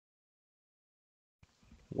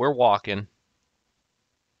 We're walking.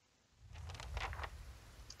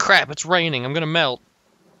 Crap, it's raining. I'm gonna melt.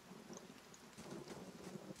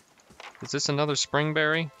 Is this another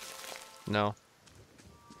Springberry? No.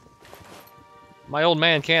 My old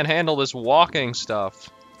man can't handle this walking stuff.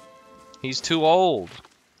 He's too old.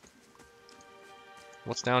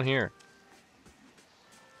 What's down here?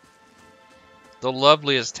 The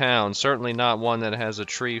loveliest town. Certainly not one that has a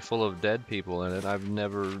tree full of dead people in it. I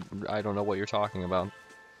don't know what you're talking about.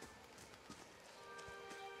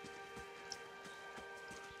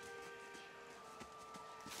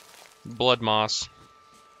 Blood moss.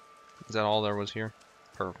 Is that all there was here?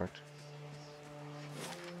 Perfect.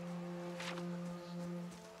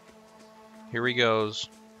 Here he goes.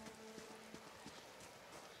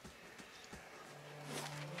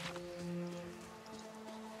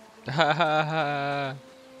 Ha ha ha.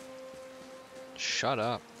 Shut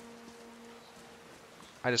up.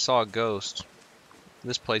 I just saw a ghost.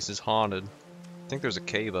 This place is haunted. I think there's a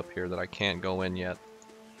cave up here that I can't go in yet.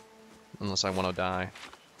 Unless I want to die.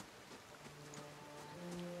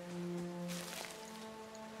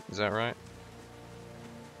 Is that right?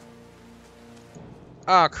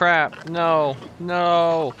 Ah, crap. No.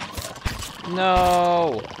 No.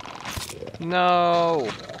 No. No.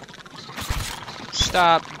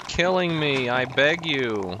 Stop killing me. I beg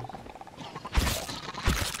you.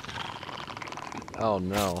 Oh,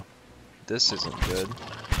 no. This isn't good.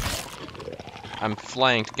 I'm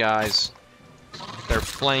flanked, guys. They're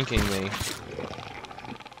flanking me.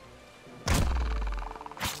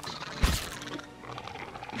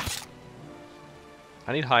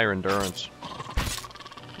 I need higher endurance.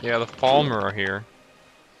 Yeah, the Falmer are here.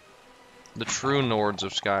 The true Nords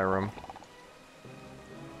of Skyrim.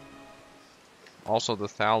 Also, the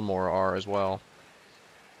Thalmor are as well.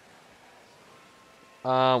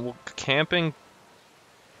 Well, camping.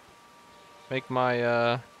 Make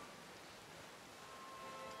my,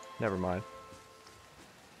 never mind.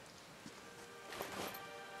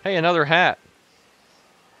 Hey, another hat!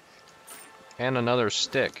 And another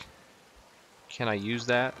stick. Can I use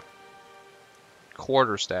that?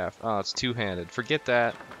 Quarterstaff. Oh, it's two-handed. Forget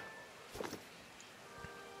that.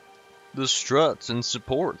 The struts and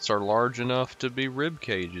supports are large enough to be rib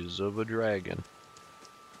cages of a dragon.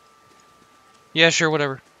 Yeah, sure,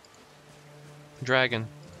 whatever. Dragon.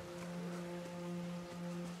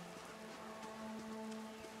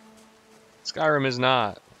 Skyrim is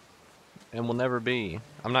not, and will never be.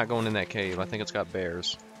 I'm not going in that cave. I think it's got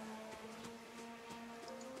bears.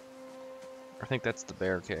 I think that's the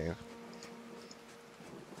bear cave.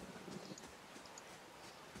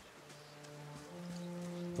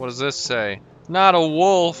 What does this say? Not a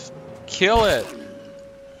wolf! Kill it!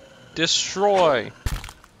 Destroy!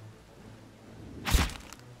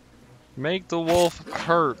 Make the wolf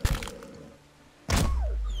hurt.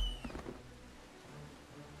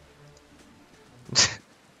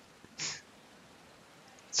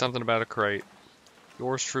 Something about a crate.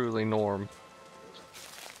 Yours truly, Norm.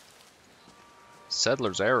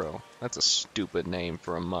 Settler's Arrow. That's a stupid name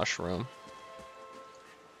for a mushroom.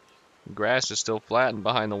 Grass is still flattened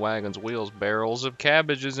behind the wagon's wheels. Barrels of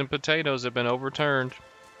cabbages and potatoes have been overturned.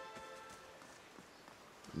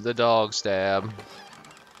 The dog stab.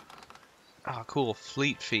 Oh, cool.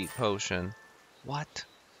 Fleet Feet potion. What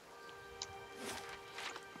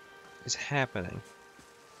is happening?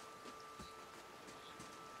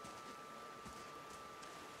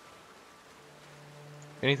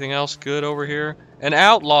 Anything else good over here? An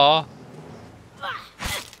outlaw!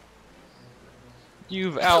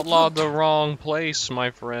 You've outlawed the wrong place,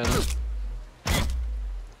 my friend.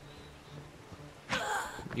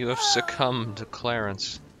 You have succumbed to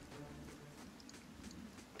Clarence.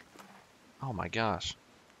 Oh my gosh.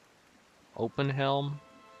 Open helm.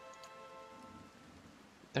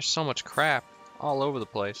 There's so much crap all over the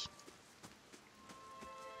place.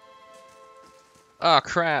 Ah,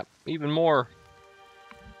 crap. Even more.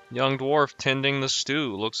 Young dwarf tending the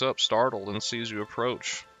stew looks up startled and sees you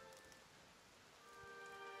approach.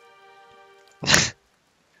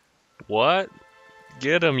 What?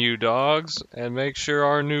 Get 'em, you dogs, and make sure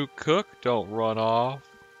our new cook don't run off.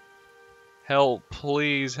 Help,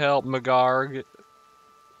 please help, Magarg.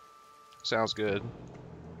 Sounds good.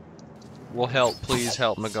 We'll help, please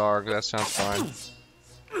help, Magarg. That sounds fine.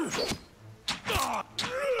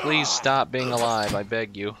 Please stop being alive, I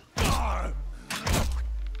beg you.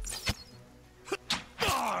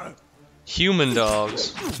 Human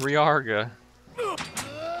dogs. Riarga.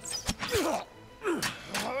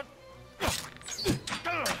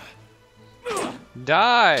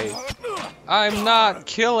 Die! I'm not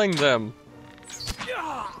killing them!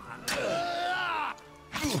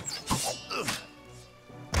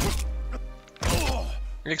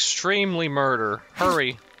 Extremely murder.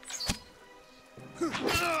 Hurry.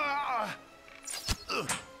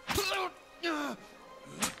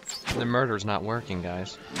 The murder's not working,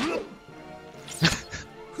 guys.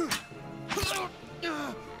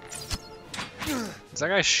 Is that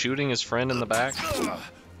guy shooting his friend in the back?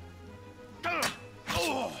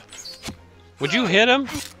 Would you hit him?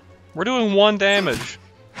 We're doing 1 damage.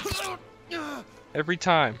 Every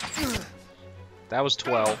time. That was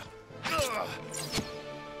 12.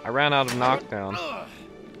 I ran out of knockdown.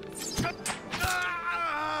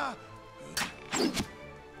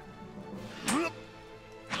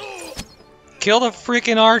 Kill the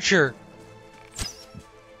freaking archer!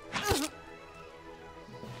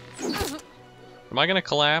 Am I gonna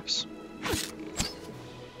collapse?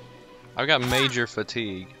 I've got major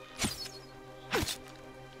fatigue.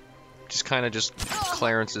 Just kind of just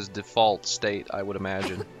Clarence's default state, I would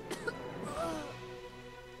imagine.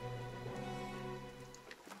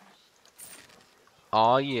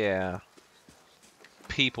 Aw, yeah.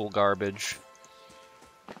 People garbage.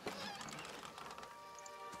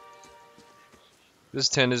 This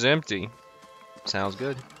tent is empty. Sounds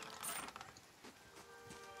good.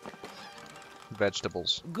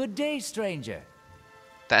 Vegetables. Good day, stranger.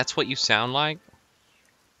 That's what you sound like?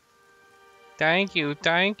 Thank you,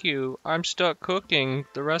 thank you. I'm stuck cooking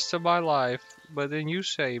the rest of my life, but then you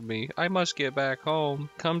saved me. I must get back home.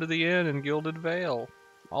 Come to the inn in Gilded Vale.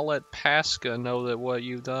 I'll let Pasca know that what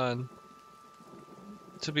you've done.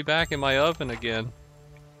 To be back in my oven again.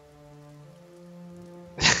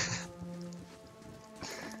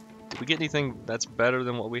 Did we get anything that's better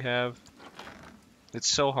than what we have? It's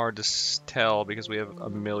so hard to tell because we have a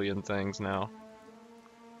million things now.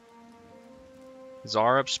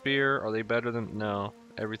 Zarup Spear, are they better than... No,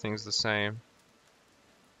 everything's the same.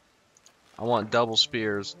 I want double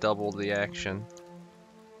spears, double the action.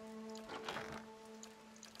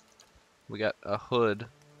 We got a hood.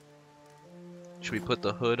 Should we put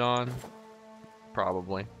the hood on?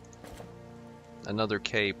 Probably. Another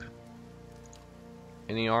cape.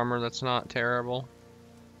 Any armor that's not terrible?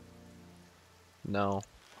 No.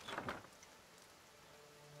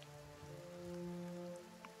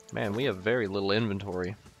 Man, we have very little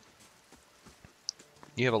inventory.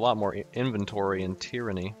 You have a lot more inventory in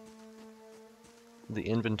Tyranny. The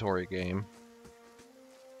inventory game.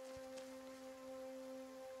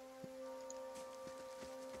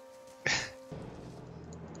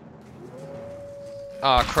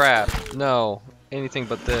 Ah, crap. No. Anything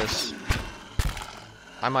but this.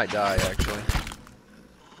 I might die, actually.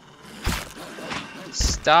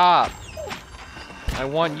 Stop! I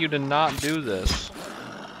want you to not do this.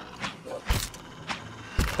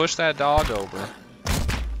 Push that dog over.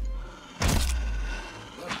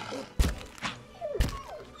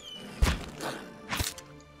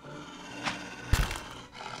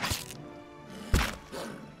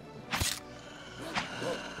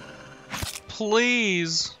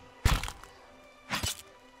 Please!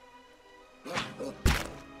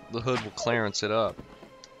 The hood will Clarence it up.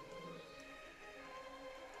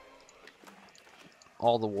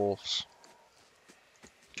 All the wolves.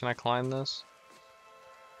 Can I climb this?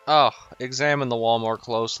 Oh, examine the wall more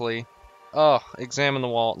closely. Oh, examine the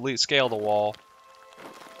wall. Scale the wall.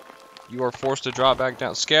 You are forced to drop back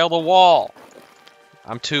down. Scale the wall!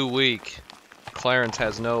 I'm too weak. Clarence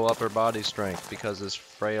has no upper body strength because of his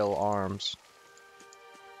frail arms.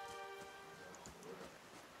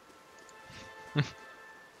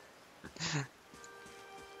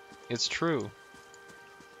 It's true.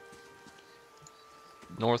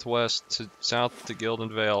 Northwest to south to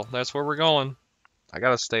Gildan Vale. That's where we're going. I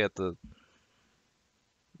gotta stay at the...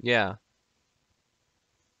 Yeah.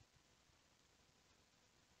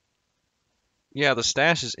 Yeah, the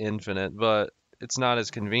stash is infinite, but it's not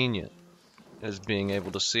as convenient as being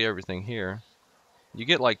able to see everything here. You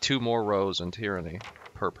get like 2 more rows in Tyranny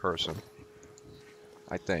per person.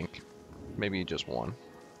 I think. Maybe just 1.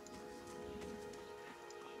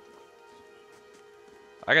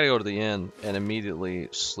 I gotta go to the inn and immediately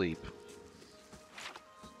sleep.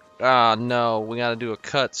 Ah, no. We gotta do a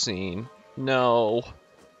cutscene. No.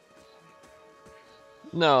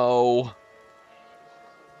 No.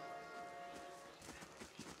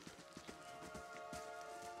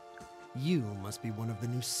 You must be one of the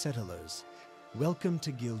new settlers. Welcome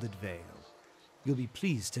to Gilded Vale. You'll be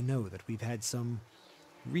pleased to know that we've had some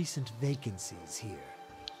recent vacancies here.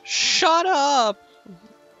 Shut up!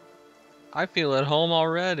 I feel at home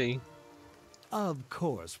already. Of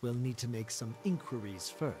course, we'll need to make some inquiries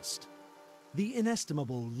first. The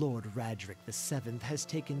inestimable Lord Radric VII has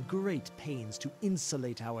taken great pains to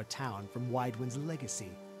insulate our town from Widewind's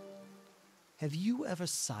legacy. Have you ever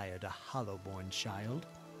sired a Hollowborn child?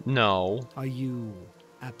 No. Are you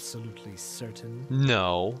absolutely certain?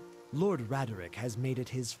 No. Lord Radric has made it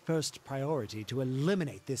his first priority to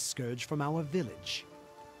eliminate this scourge from our village.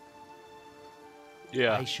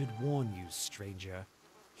 Yeah. I should warn you, stranger.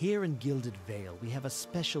 Here in Gilded Vale, we have a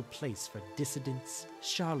special place for dissidents,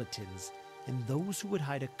 charlatans, and those who would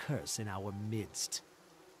hide a curse in our midst.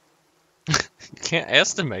 You can't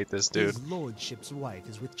estimate this, dude. His lordship's wife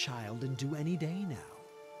is with child and due any day now.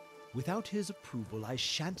 Without his approval, I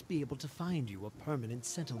shan't be able to find you a permanent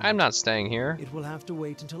settlement. I'm not staying here. It will have to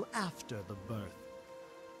wait until after the birth.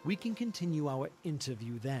 We can continue our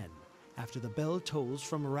interview then, after the bell tolls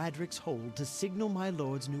from Radric's hold to signal my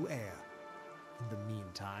lord's new heir. In the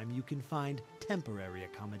meantime, you can find temporary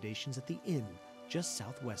accommodations at the inn just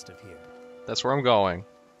southwest of here. That's where I'm going.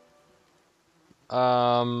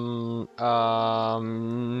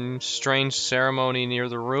 Strange ceremony near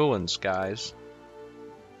the ruins, guys.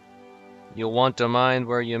 You'll want to mind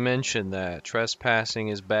where you mentioned that. Trespassing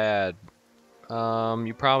is bad.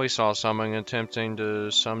 You probably saw someone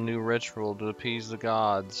attempting some new ritual to appease the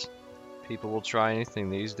gods. People will try anything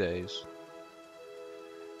these days.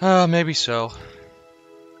 Maybe so.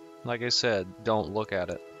 Like I said, don't look at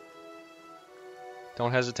it.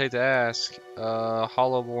 Don't hesitate to ask.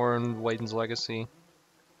 Hollowborn, Waiden's legacy.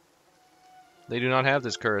 They do not have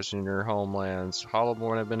this curse in your homelands.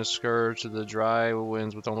 Hollowborn have been a scourge to the dry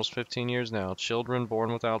winds with almost 15 years now. Children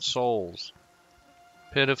born without souls.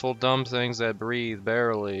 Pitiful dumb things that breathe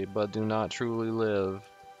barely, but do not truly live.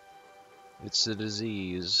 It's a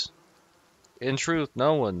disease. In truth,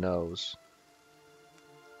 no one knows.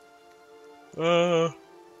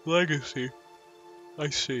 Legacy. I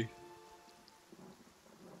see.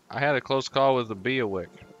 I had a close call with the Beowick.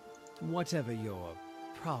 Whatever your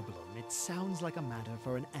problem, it sounds like a matter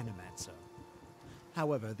for an animancer.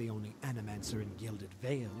 However, the only animancer in Gilded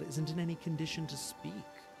Vale isn't in any condition to speak.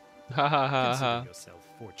 Ha ha ha Consider ha. yourself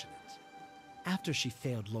fortunate. After she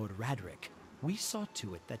failed Lord Radric, we saw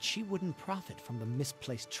to it that she wouldn't profit from the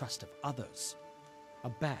misplaced trust of others. A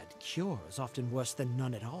bad cure is often worse than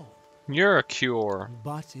none at all. You're a cure.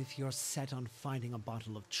 But if you're set on finding a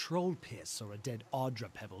bottle of troll piss or a dead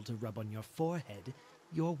Audra pebble to rub on your forehead,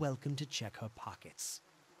 you're welcome to check her pockets.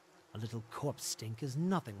 A little corpse stink is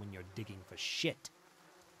nothing when you're digging for shit.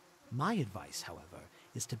 My advice, however,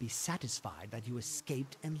 is to be satisfied that you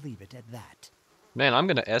escaped and leave it at that. Man, I'm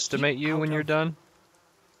gonna estimate Keep you out when you're of- done.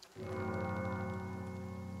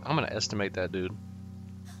 I'm gonna estimate that dude.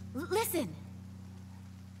 Listen!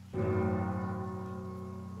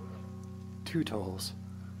 2 tolls.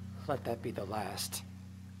 Let that be the last.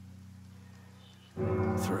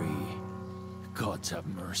 3. Gods have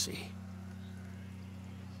mercy.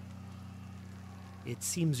 It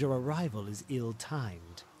seems your arrival is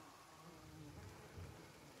ill-timed.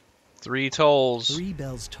 3 tolls. 3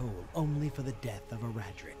 bells toll only for the death of a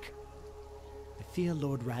Radric. I fear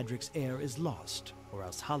Lord Radric's heir is lost, or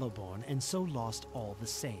else Hollowborn, and so lost all the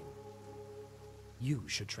same. You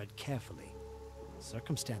should tread carefully.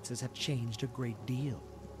 Circumstances have changed a great deal.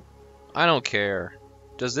 I don't care.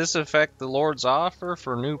 Does this affect the Lord's offer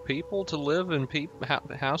for new people to live in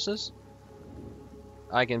houses?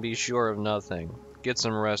 I can be sure of nothing. Get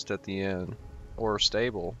some rest at the inn, or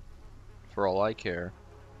stable, for all I care.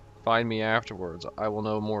 Find me afterwards. I will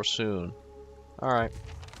know more soon. Alright.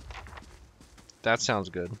 That sounds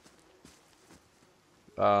good.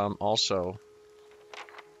 Also,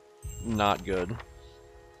 not good.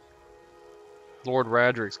 Lord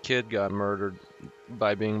Radric's kid got murdered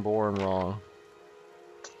by being born wrong.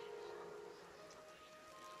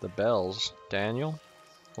 The bells. Daniel?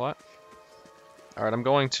 What? Alright, I'm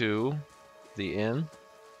going to the inn.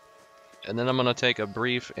 And then I'm going to take a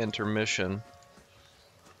brief intermission.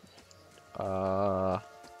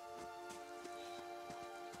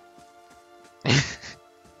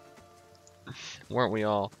 Weren't we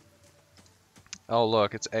all? Oh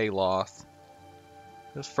look, it's Aloth.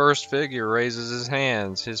 The first figure raises his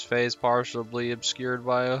hands, his face partially obscured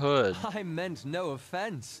by a hood. I meant no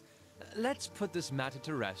offense. Let's put this matter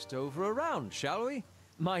to rest over a round, shall we?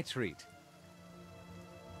 My treat.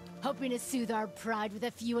 Hoping to soothe our pride with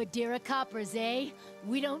a few Adira coppers, eh?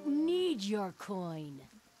 We don't need your coin.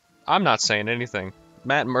 I'm not saying anything.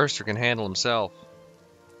 Matt Mercer can handle himself.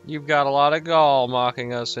 You've got a lot of gall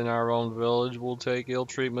mocking us in our own village. We'll take ill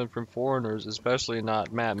treatment from foreigners, especially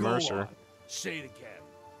not Matt Mercer. On. Say it again.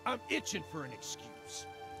 I'm itching for an excuse.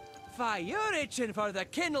 Why, you're itching for the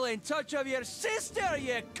kindling touch of your sister,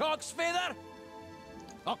 you cocksfeather!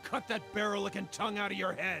 I'll cut that barrel-looking tongue out of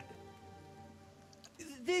your head.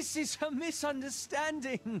 This is a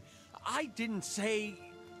misunderstanding. I didn't say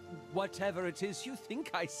whatever it is you think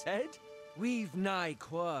I said. We've nigh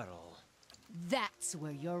quarrel. That's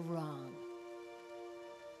where you're wrong.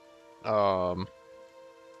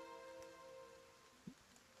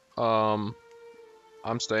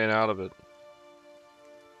 I'm staying out of it.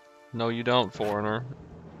 No, you don't, foreigner.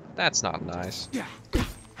 That's not nice.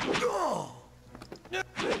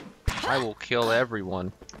 I will kill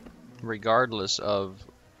everyone, regardless of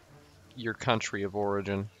your country of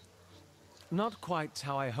origin. Not quite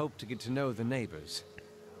how I hoped to get to know the neighbors.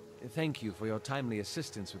 Thank you for your timely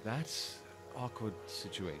assistance with that awkward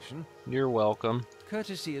situation. You're welcome.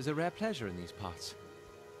 Courtesy is a rare pleasure in these parts,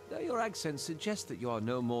 though your accent suggests that you are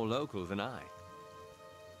no more local than I.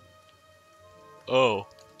 Oh.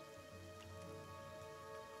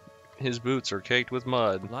 His boots are caked with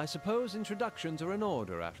mud. Well, I suppose introductions are in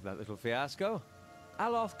order after that little fiasco.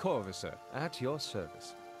 Aloth Corvisor, at your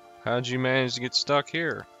service. How'd you manage to get stuck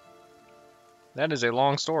here? That is a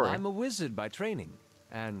long story. I'm a wizard by training,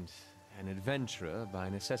 and an adventurer by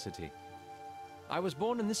necessity. I was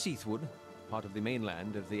born in the Seathwood, part of the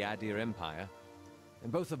mainland of the Adir Empire,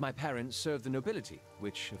 and both of my parents served the nobility,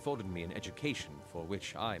 which afforded me an education for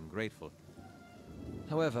which I'm grateful.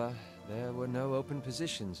 However, there were no open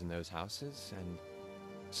positions in those houses, and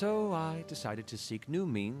so I decided to seek new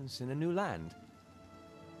means in a new land.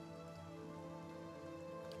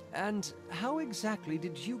 And how exactly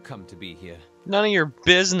did you come to be here? None of your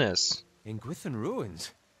business. In Gwithan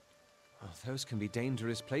Ruins? Well, those can be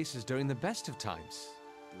dangerous places during the best of times,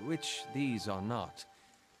 which these are not.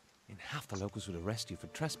 In half the locals would arrest you for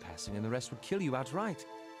trespassing, and the rest would kill you outright.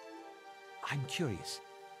 I'm curious,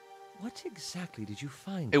 what exactly did you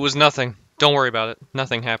find? It was nothing. Don't worry about it.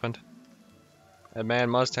 Nothing happened. A man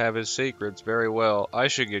must have his secrets. Very well. I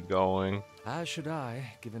should get going. As should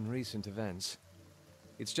I, given recent events.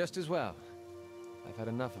 It's just as well. I've had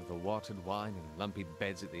enough of the watered wine and lumpy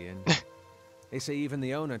beds at the inn. They say even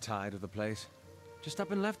the owner tired of the place. Just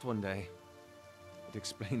up and left one day. It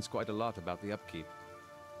explains quite a lot about the upkeep.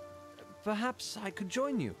 Perhaps I could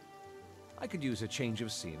join you. I could use a change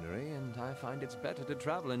of scenery, and I find it's better to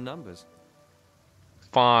travel in numbers.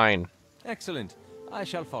 Fine. Excellent. I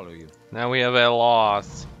shall follow you. Now we have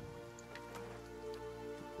Eloth.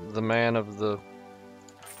 The man of the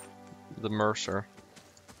mercer.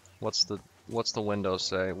 What's the windows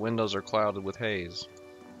say? Windows are clouded with haze.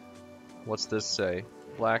 What's this say?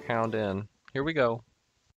 Blackhound Inn. Here we go.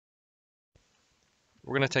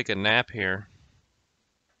 We're gonna take a nap here.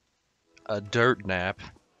 A dirt nap.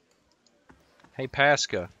 Hey,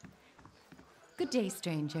 Pasca. Good day,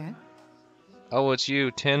 stranger. Oh, it's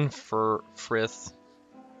you. Frith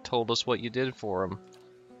told us what you did for him.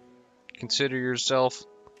 Consider yourself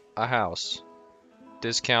a house.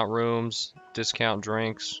 Discount rooms, discount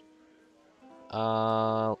drinks.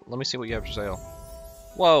 Let me see what you have for sale.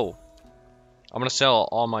 Whoa! I'm gonna sell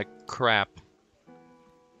all my crap.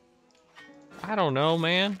 I don't know,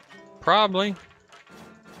 man. Probably.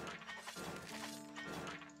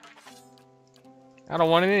 I don't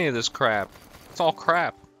want any of this crap. It's all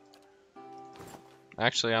crap.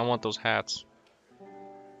 Actually, I want those hats.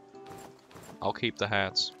 I'll keep the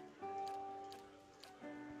hats.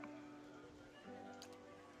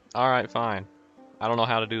 Alright, fine. I don't know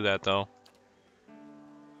how to do that, though.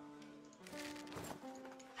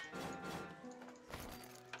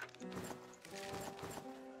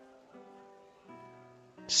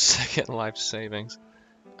 Second life savings.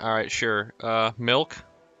 Alright, sure. Milk?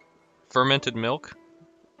 Fermented milk?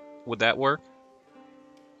 Would that work?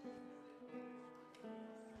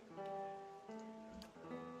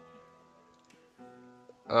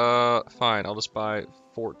 Fine. I'll just buy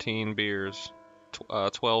 14 beers.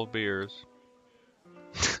 12 beers.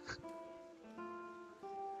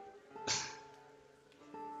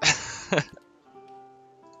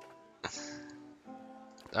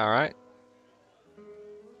 Alright.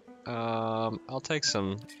 I'll take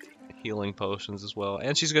some healing potions as well.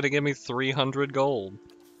 And she's gonna give me 300 gold.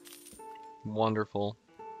 Wonderful.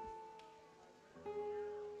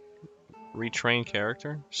 Retrain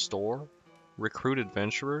character? Store? Recruit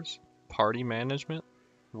adventurers? Party management?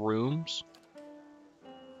 Rooms?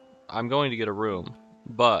 I'm going to get a room,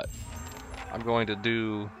 but I'm going to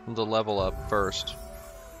do the level up first.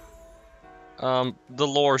 The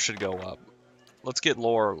lore should go up. Let's get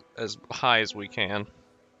lore as high as we can.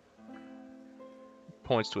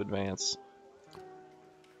 Points to advance.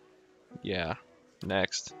 Yeah.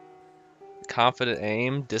 Next. Confident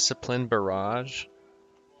aim, disciplined barrage.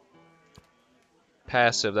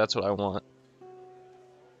 Passive, that's what I want.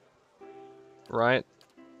 Right?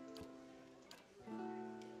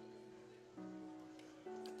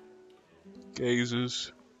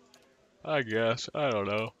 Gazes. I guess. I don't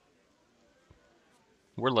know.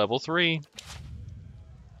 We're level 3.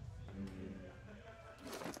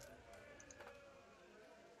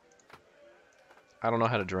 I don't know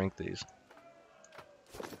how to drink these.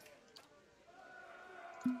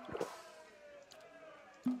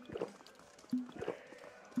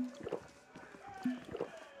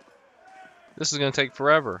 This is gonna take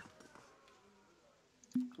forever.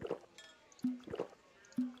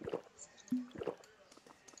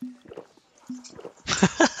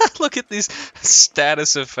 Look at these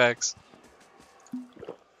status effects.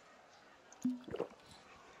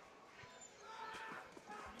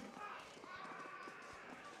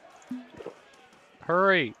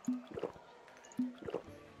 Hurry.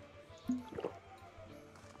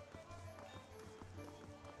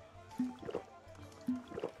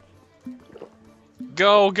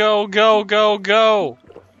 Go, go, go, go, go!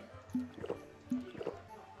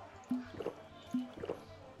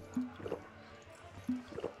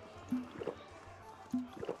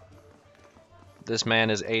 This man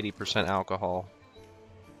is 80% alcohol.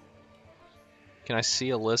 Can I see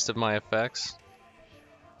a list of my effects?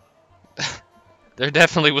 There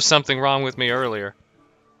definitely was something wrong with me earlier.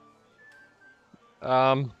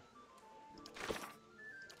 I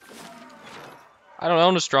don't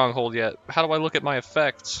own a stronghold yet. How do I look at my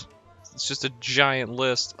effects? It's just a giant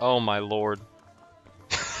list. Oh my lord.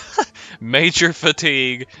 Major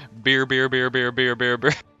fatigue. Beer, beer, beer, beer, beer, beer,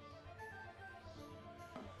 beer.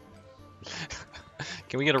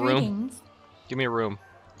 Can we get a room? Greetings. Give me a room.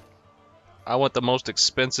 I want the most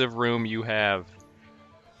expensive room you have.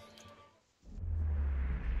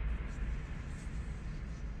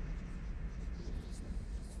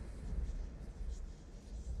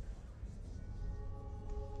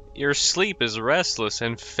 Your sleep is restless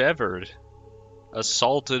and fevered,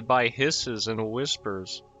 assaulted by hisses and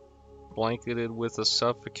whispers, blanketed with a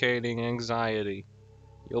suffocating anxiety.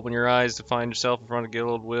 You open your eyes to find yourself in front of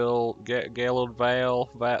Gallowed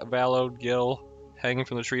Gill, hanging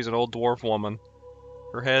from the trees, an old dwarf woman.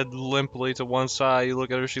 Her head limply to one side, you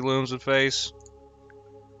look at her, she looms in face.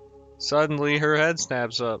 Suddenly, her head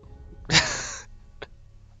snaps up.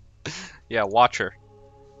 Yeah, watch her.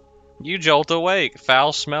 You jolt awake.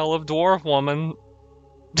 Foul smell of dwarf woman.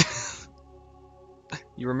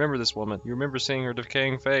 You remember this woman. You remember seeing her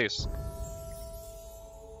decaying face.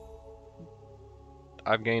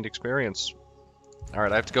 I've gained experience.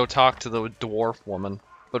 Alright, I have to go talk to the dwarf woman.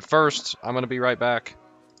 But first, I'm gonna be right back.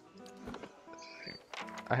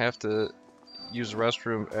 I have to use the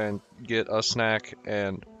restroom and get a snack,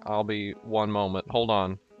 and I'll be one moment. Hold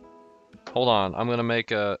on. Hold on. I'm gonna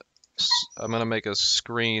make a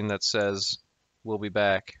screen that says we'll be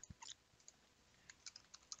back.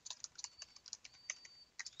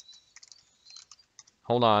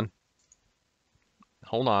 Hold on.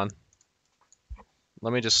 Hold on.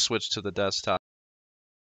 Let me just switch to the desktop.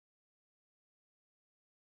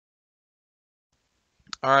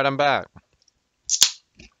 Alright, I'm back.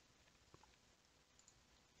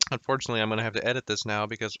 Unfortunately, I'm gonna have to edit this now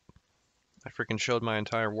because I freaking showed my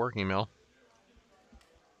entire work email.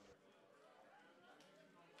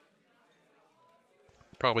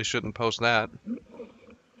 Probably shouldn't post that.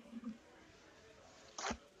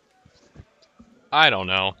 I don't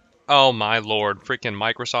know. Oh my lord, freaking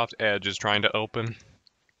Microsoft Edge is trying to open.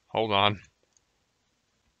 Hold on.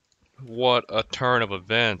 What a turn of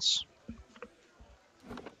events.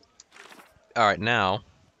 Alright, now.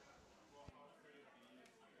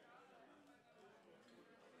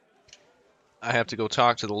 I have to go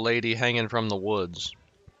talk to the lady hanging from the woods.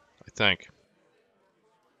 I think.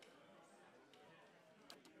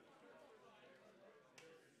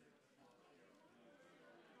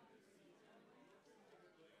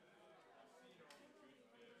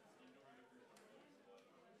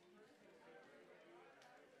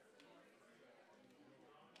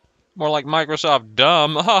 More like Microsoft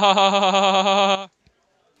dumb.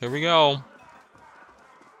 Here we go.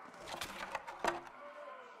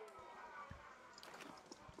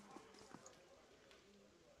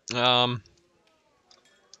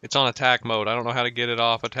 It's on attack mode. I don't know how to get it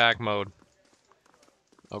off attack mode.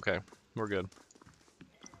 Okay, we're good.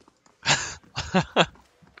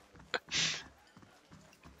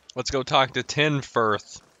 Let's go talk to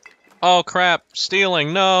Tinfirth. Oh crap,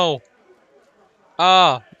 stealing, no!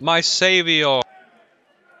 Ah, my savior.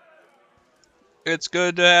 It's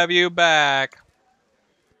good to have you back.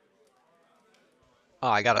 Oh,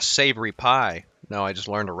 I got a savory pie. No, I just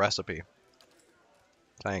learned a recipe.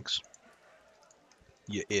 Thanks.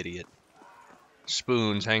 You idiot.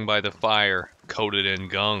 Spoons hang by the fire, coated in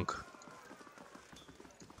gunk.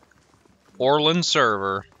 Orland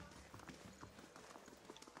server.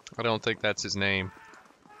 I don't think that's his name.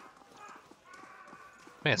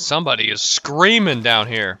 Man, somebody is screaming down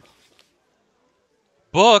here.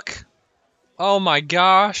 Book? Oh my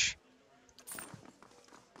gosh.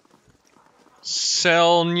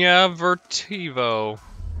 Selnya Vertivo.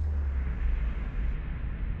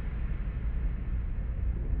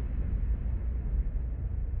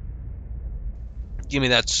 Give me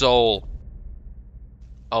that soul.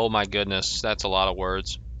 Oh my goodness, that's a lot of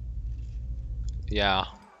words. Yeah,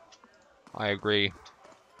 I agree.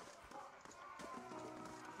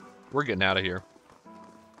 We're getting out of here.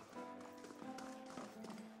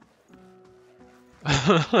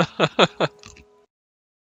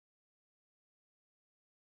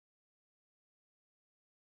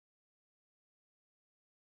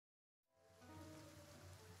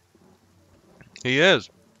 He is.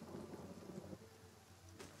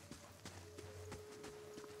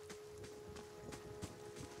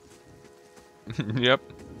 Yep.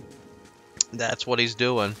 That's what he's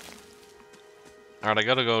doing. Alright, I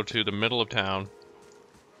gotta go to the middle of town.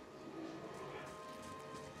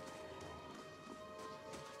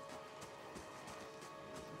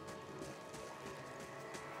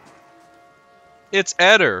 It's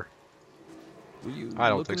Eder. Were you I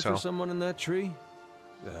don't looking think so. for someone in that tree?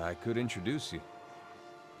 I could introduce you.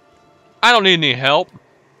 I don't need any help.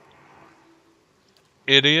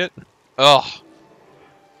 Idiot. Ugh.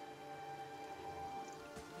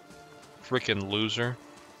 Frickin' loser.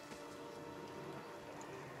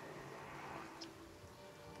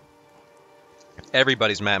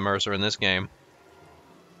 Everybody's Matt Mercer in this game.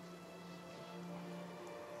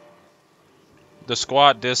 The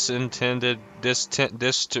squat the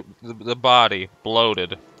body,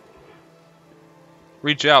 bloated.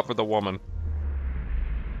 Reach out for the woman.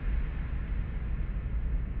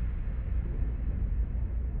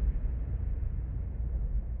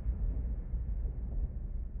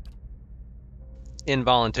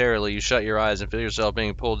 Involuntarily, you shut your eyes and feel yourself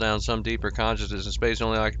being pulled down some deeper consciousness in space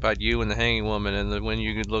only occupied you and the hanging woman, and then when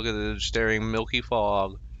you could look at the staring milky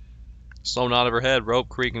fog. Slow nod of her head, rope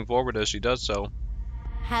creaking forward as she does so.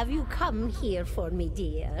 Have you come here for me,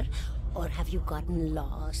 dear? Or have you gotten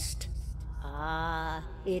lost? Ah,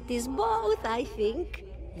 it is both, I think.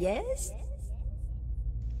 Yes?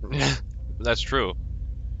 That's true.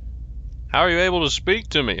 How are you able to speak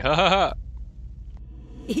to me? Ha ha ha.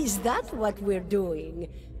 Is that what we're doing?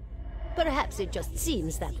 Perhaps it just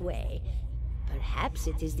seems that way. Perhaps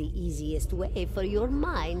it is the easiest way for your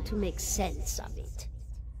mind to make sense of it.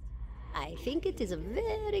 I think it is a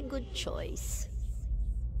very good choice.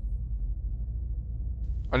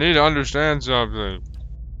 I need to understand something.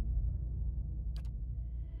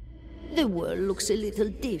 The world looks a little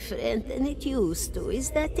different than it used to,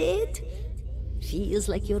 is that it? Feels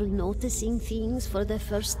like you're noticing things for the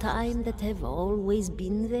first time that have always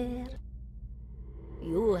been there.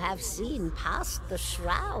 You have seen past the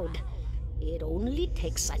shroud. It only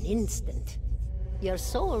takes an instant. Your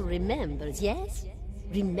soul remembers, yes?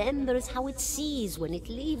 Remembers how it sees when it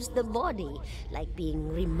leaves the body, like being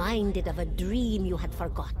reminded of a dream you had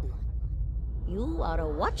forgotten. You are a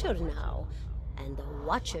watcher now, and a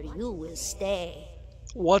watcher you will stay.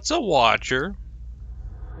 What's a watcher?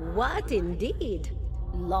 What indeed?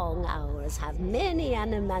 Long hours have many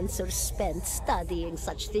animancers spent studying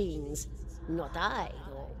such things. Not I,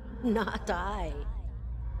 though. Not I.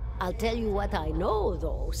 I'll tell you what I know,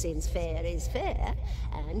 though, since fair is fair.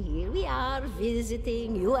 And here we are,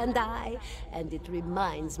 visiting, you and I, and it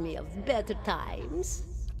reminds me of better times.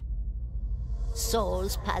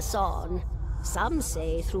 Souls pass on. Some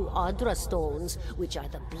say through Audra stones, which are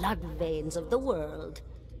the blood veins of the world.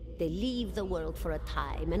 They leave the world for a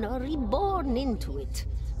time and are reborn into it,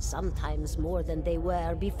 sometimes more than they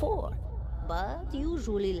were before, but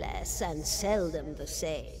usually less and seldom the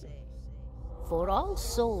same. For all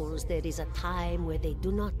souls there is a time where they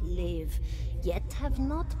do not live, yet have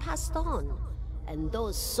not passed on, and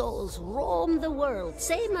those souls roam the world,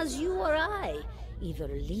 same as you or I, either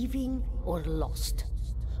living or lost.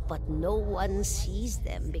 But no one sees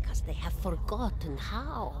them because they have forgotten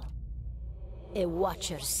how. A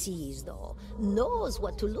watcher sees, though, knows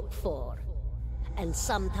what to look for. And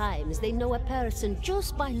sometimes they know a person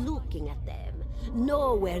just by looking at them,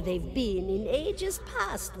 know where they've been in ages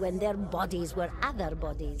past when their bodies were other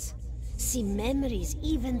bodies. See memories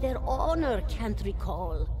even their owner can't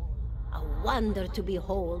recall. A wonder to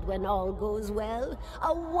behold when all goes well.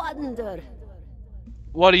 A wonder!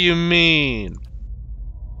 What do you mean?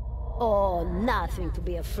 Oh, nothing to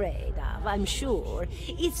be afraid of, I'm sure.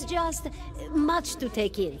 It's just much to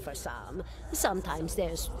take in for some. Sometimes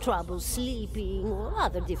there's trouble sleeping or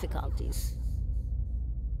other difficulties.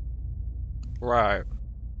 Right.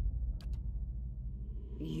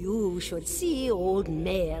 You should see old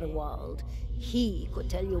Meerwald. He could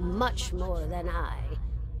tell you much more than I.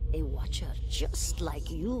 A watcher just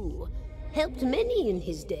like you. Helped many in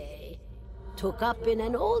his day. Took up in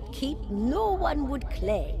an old keep no one would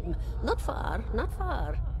claim. Not far, not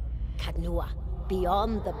far. Kadnua,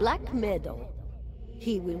 beyond the Black Meadow.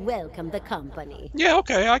 He will welcome the company. Yeah,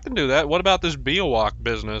 okay, I can do that. What about this Beowalk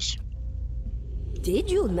business?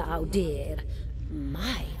 Did you now, dear?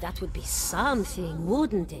 My, that would be something,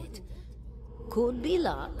 wouldn't it? Could be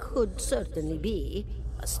luck, could certainly be.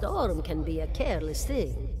 A storm can be a careless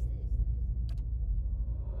thing.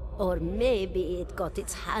 Or maybe it got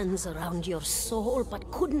its hands around your soul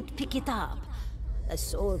but couldn't pick it up. A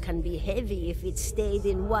soul can be heavy if it stayed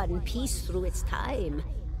in one piece through its time.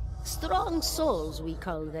 Strong souls, we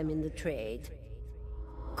call them in the trade.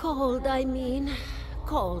 Cold, I mean.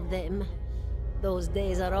 Called them. Those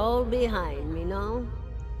days are all behind me, no?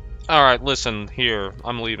 Alright, listen, here.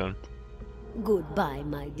 I'm leaving. Goodbye,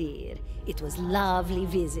 my dear. It was lovely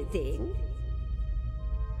visiting.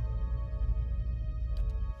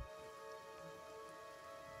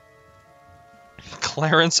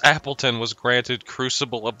 Clarence Appleton was granted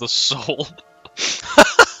Crucible of the Soul.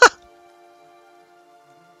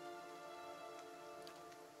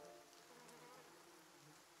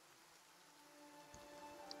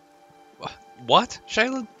 What,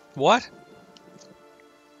 Shaylin? What?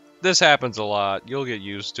 This happens a lot. You'll get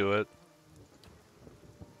used to it.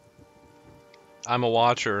 I'm a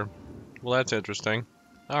watcher. Well, that's interesting.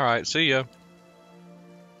 Alright, see ya.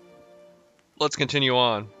 Let's continue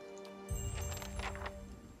on.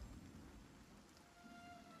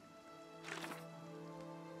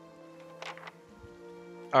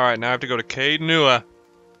 Alright, now I have to go to Cade Nua.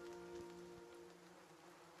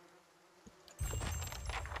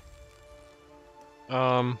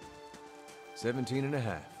 17 and a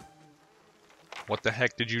half. What the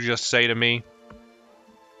heck did you just say to me?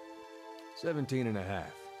 17 and a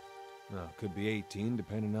half. Well, could be 18,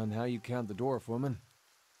 depending on how you count the dwarf woman.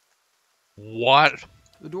 What?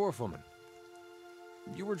 The dwarf woman.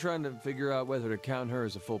 You were trying to figure out whether to count her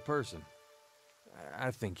as a full person.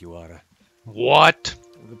 I think you oughta. What?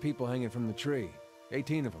 The people hanging from the tree.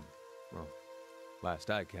 18 of them. Well, last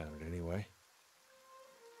I counted, anyway.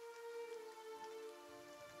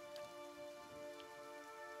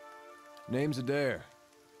 Name's Adair.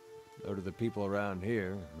 Though to the people around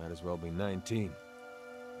here, might as well be 19.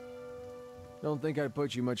 Don't think I'd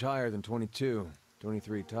put you much higher than 22,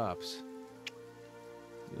 23 tops.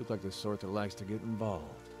 You look like the sort that likes to get involved.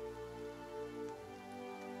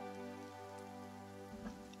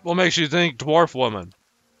 What makes you think dwarf woman?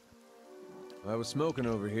 I was smoking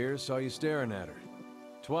over here, saw you staring at her.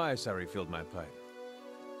 Twice I refilled my pipe.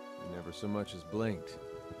 You never so much as blinked.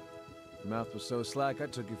 Your mouth was so slack I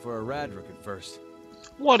took you for a Radric at first.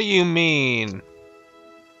 What do you mean?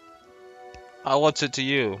 What's it to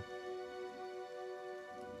you?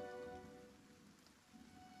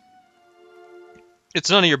 It's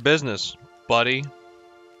none of your business, buddy.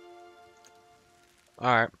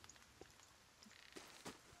 Alright.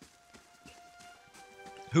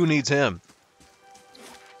 Who needs him?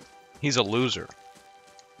 He's a loser.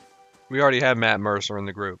 We already have Matt Mercer in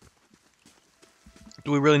the group.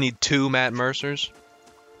 Do we really need 2 Matt Mercers?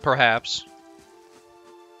 Perhaps.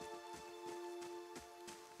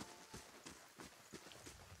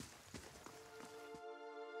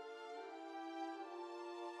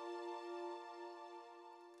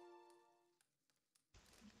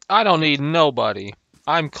 I don't need nobody.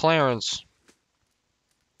 I'm Clarence.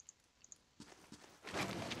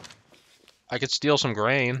 I could steal some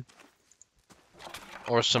grain.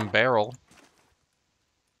 Or some barrel.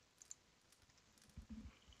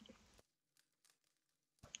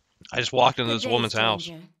 I just walked into this woman's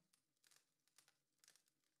house.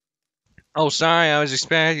 Oh, sorry, I was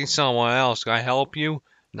expecting someone else. Can I help you?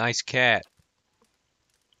 Nice cat.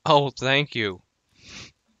 Oh, thank you.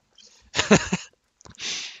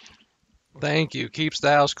 Thank you. Keeps the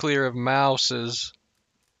house clear of mouses.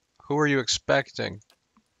 Who are you expecting?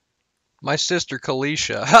 My sister,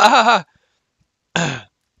 Kalisha. Ha ha ha!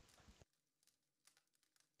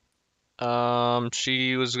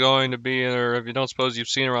 She was going to be in her, if you don't suppose you've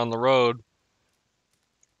seen her on the road.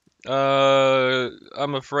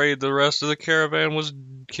 I'm afraid the rest of the caravan was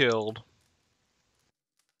killed.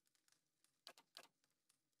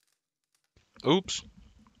 Oops.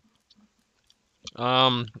 If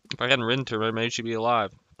I hadn't ridden to her, maybe she'd be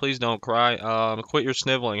alive. Please don't cry. Quit your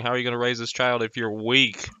sniveling. How are you going to raise this child if you're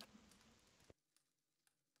weak?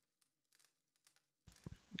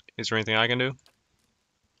 Is there anything I can do?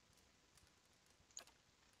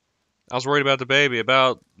 I was worried about the baby,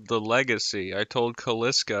 about the legacy. I told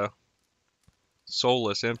Kaliska,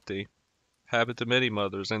 soulless, empty, habit to many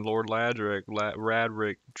mothers, and Lord Radric,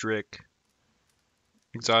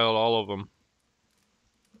 exiled all of them.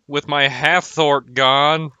 With my half-thort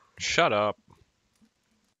gone. Shut up.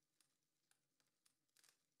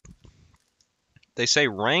 They say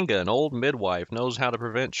Ranga, an old midwife, knows how to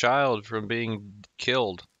prevent child from being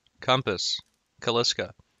killed. Compass.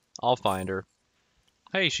 Kaliska. I'll find her.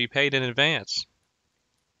 Hey, she paid in advance.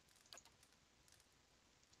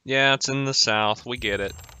 Yeah, it's in the south. We get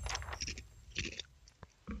it.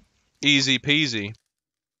 Easy peasy.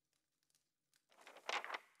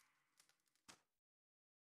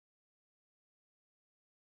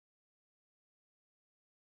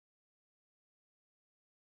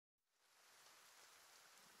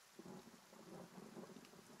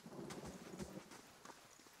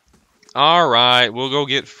 Alright, we'll go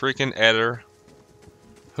get freaking Eder.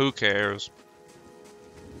 Who cares?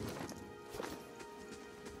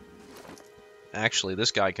 Actually,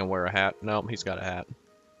 this guy can wear a hat. Nope, he's got a hat.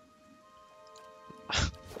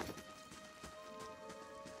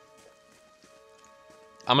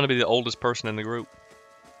 I'm gonna be the oldest person in the group.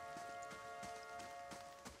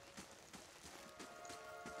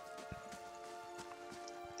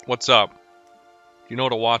 What's up? Do you know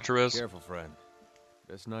what a watcher is? Careful, friend.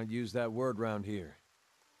 Best not use that word round here.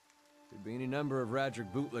 Could be any number of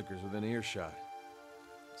Radric bootlickers within earshot.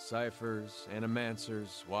 Ciphers,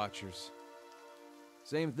 animancers, watchers.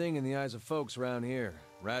 Same thing in the eyes of folks around here,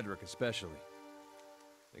 Radric especially.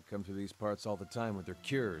 They come through these parts all the time with their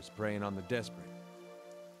cures, preying on the desperate.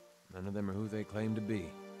 None of them are who they claim to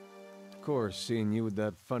be. Of course, seeing you with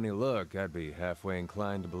that funny look, I'd be halfway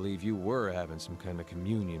inclined to believe you were having some kind of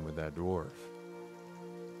communion with that dwarf.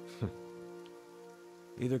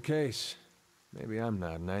 Either case, maybe I'm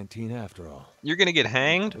not 19 after all. You're gonna get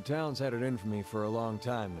hanged? The town's had it in for me for a long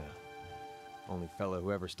time now. Only fellow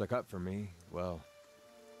who ever stuck up for me, well,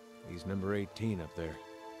 he's number 18 up there.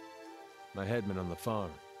 My headman on the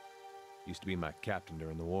farm. Used to be my captain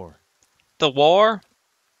during the war. The war?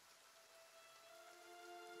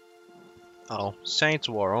 Oh, Saints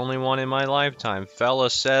War, only one in my lifetime. Fella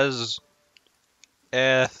says...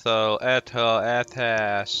 Ethas.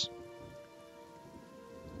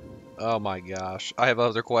 Oh my gosh. I have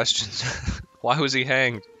other questions. Why was he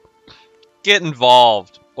hanged? Get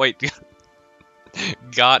involved. Wait.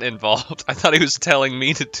 Got involved. I thought he was telling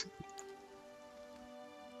me to...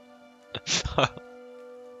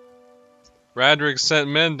 Radrick sent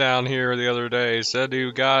men down here the other day. Said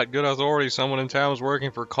he got good authority. Someone in town was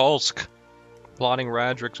working for Kulsk, plotting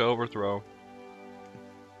Radrick's overthrow.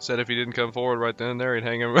 Said if he didn't come forward right then and there, he'd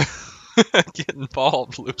hang him. Get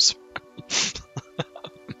involved, loser.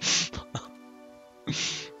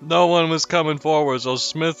 No one was coming forward, so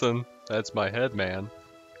Smithen, that's my head man,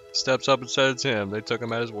 steps up and said it's him. They took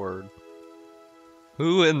him at his word.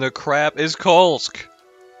 Who in the crap is Kulsk?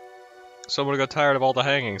 Someone got tired of all the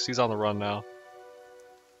hangings. He's on the run now.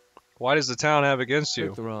 Why does the town have against you?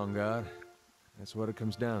 Pick the wrong god. That's what it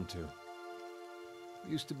comes down to.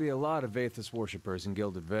 Used to be a lot of Aethys worshippers in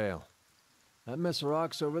Gilded Vale. That mess of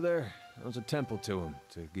rocks over there, there was a temple to him,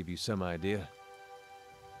 to give you some idea.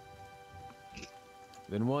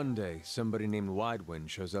 Then one day, somebody named Widewind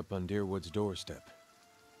shows up on Deerwood's doorstep.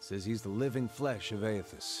 Says he's the living flesh of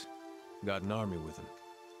Aethys. Got an army with him.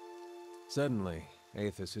 Suddenly,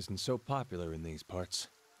 Aethys isn't so popular in these parts.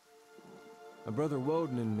 My brother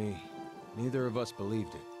Woden and me, neither of us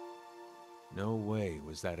believed it. No way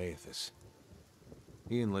was that Aethys.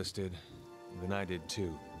 He enlisted, then I did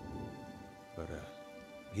too. But,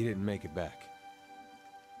 he didn't make it back.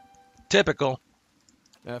 Typical.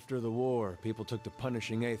 After the war, people took to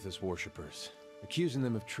punishing Aethys worshippers, accusing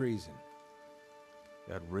them of treason.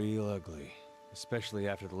 Got real ugly, especially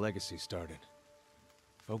after the legacy started.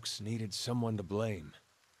 Folks needed someone to blame.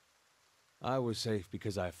 I was safe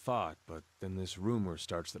because I fought, but then this rumor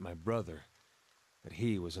starts that my brother, that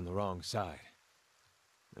he was on the wrong side.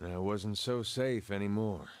 And I wasn't so safe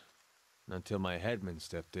anymore. Until my headman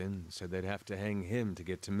stepped in and said they'd have to hang him to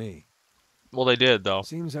get to me. Well, they did, though.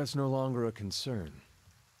 Seems that's no longer a concern.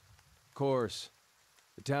 Of course,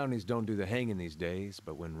 the townies don't do the hanging these days,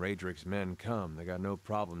 but when Radrick's men come, they got no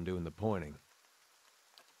problem doing the pointing.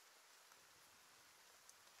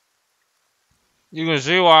 You can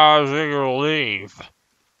see why I was eager to leave. If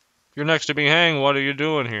you're next to be hanged, what are you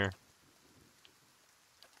doing here?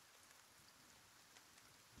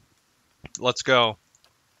 Let's go.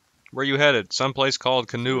 Where you headed? Someplace called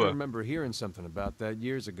Kanua. I remember hearing something about that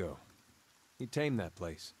years ago. He tamed that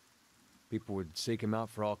place. People would seek him out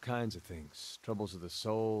for all kinds of things. Troubles of the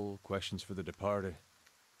soul, questions for the departed.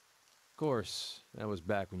 Of course, that was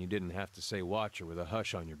back when you didn't have to say Watcher with a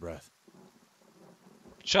hush on your breath.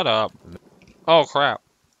 Shut up. Oh, crap.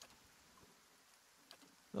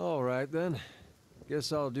 All right, then.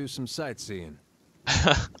 Guess I'll do some sightseeing.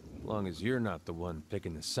 As long as you're not the one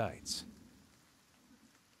picking the sights.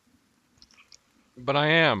 But I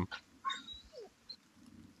am.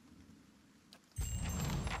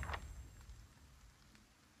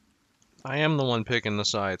 I am the one picking the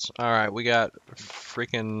sites. Alright, we got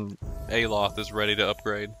freaking Aloth is ready to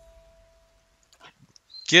upgrade.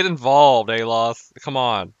 Get involved, Aloth. Come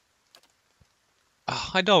on. Oh,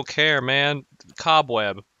 I don't care, man.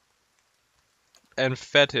 Cobweb. And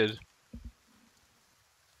fetid.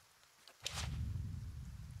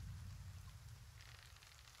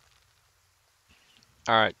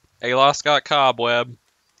 Alright, Aloth's got Cobweb.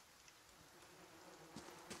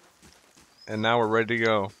 And now we're ready to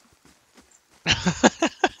go.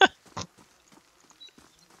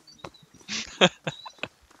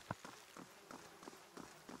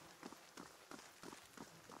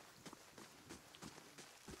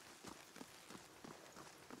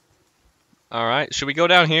 Alright, should we go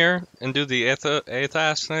down here and do the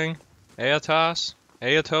Aethas thing? Aetos?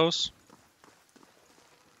 Aetos?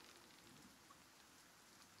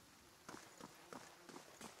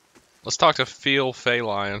 Let's talk to Feel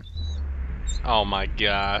Phaelion. Oh my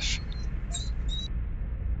gosh.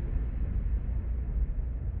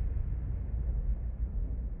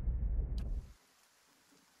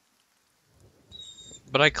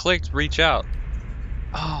 But I clicked reach out.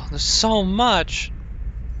 Oh, there's so much.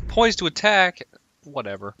 Poised to attack.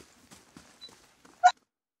 Whatever.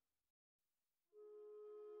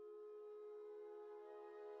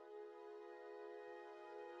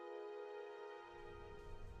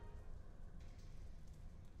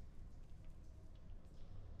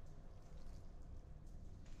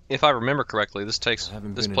 If I remember correctly, this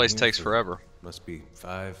place takes forever. Must be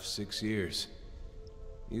 5, 6 years.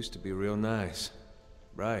 Used to be real nice.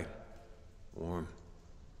 Bright. Warm.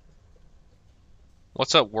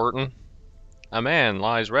 What's up, Wharton? A man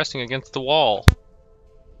lies resting against the wall.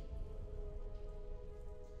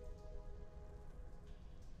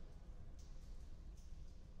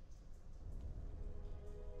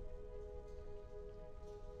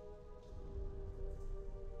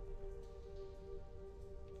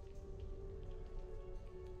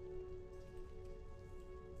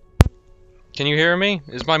 Can you hear me?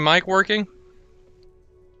 Is my mic working?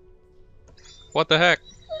 What the heck?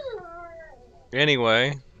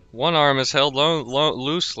 Anyway, one arm is held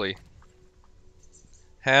loosely.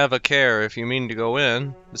 Have a care if you mean to go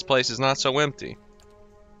in. This place is not so empty.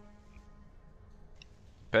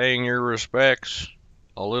 Paying your respects.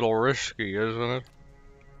 A little risky, isn't it?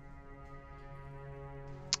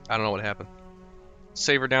 I don't know what happened.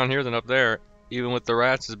 Safer down here than up there, even with the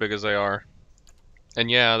rats as big as they are. And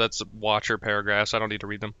yeah, that's Watcher paragraphs. I don't need to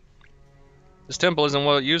read them. This temple isn't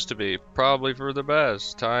what it used to be. Probably for the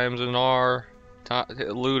best. Times an R.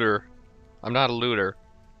 Looter. I'm not a looter.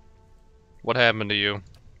 What happened to you?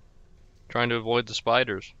 Trying to avoid the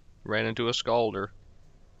spiders. Ran into a scalder.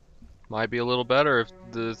 Might be a little better if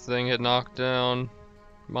the thing had knocked down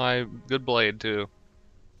my good blade too.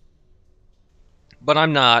 But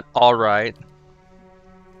I'm not. Alright.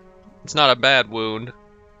 It's not a bad wound.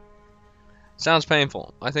 Sounds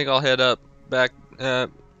painful. I think I'll head up back. I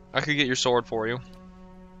could get your sword for you.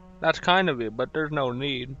 That's kind of it, but there's no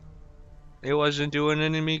need. It wasn't doing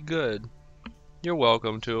any me good. You're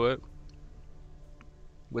welcome to it.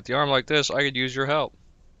 With the arm like this, I could use your help.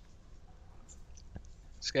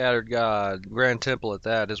 Scattered God. Grand Temple at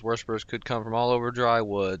that. His worshippers could come from all over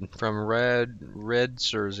Drywood. From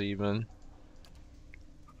Redsers even.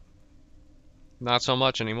 Not so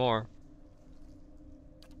much anymore.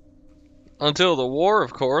 Until the war,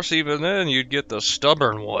 of course. Even then, you'd get the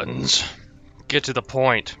stubborn ones. Get to the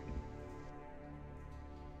point.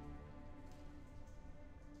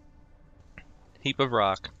 Heap of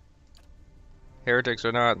rock. Heretics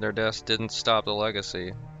or not, their deaths didn't stop the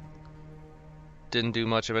legacy. Didn't do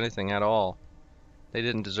much of anything at all. They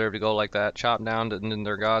didn't deserve to go like that, chopped down in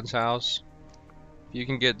their god's house. If you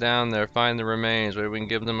can get down there, find the remains, maybe we can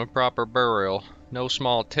give them a proper burial. No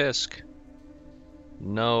small tisk.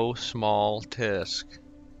 No small tisk.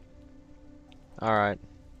 Alright.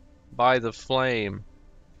 By the flame.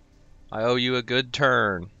 I owe you a good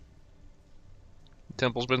turn. The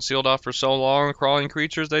temple's been sealed off for so long, crawling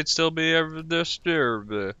creatures, they'd still be ever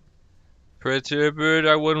disturbed. Pretty bird,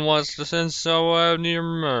 I wouldn't want to send so near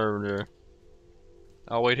murder.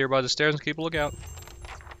 I'll wait here by the stairs and keep a lookout.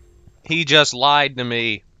 He just lied to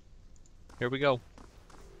me. Here we go.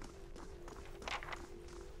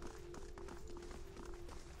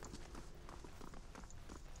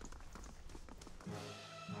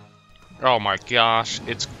 Oh my gosh,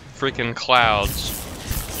 it's freaking clouds.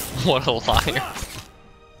 What a liar.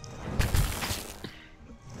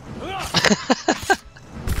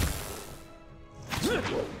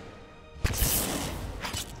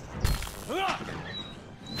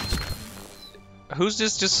 Who's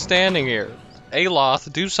this just standing here?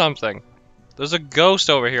 Aloth, do something. There's a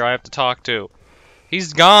ghost over here I have to talk to.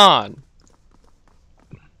 He's gone.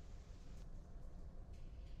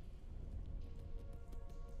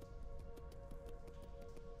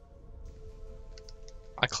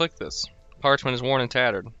 I click this. Parchment is worn and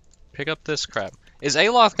tattered. Pick up this crap. Is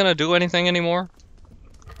Aloth gonna do anything anymore?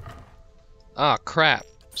 Ah, crap.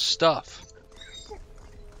 Stuff.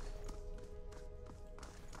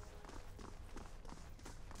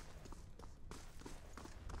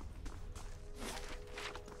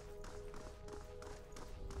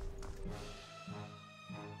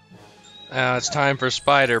 It's time for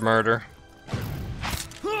spider murder.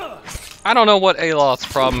 I don't know what Aloth's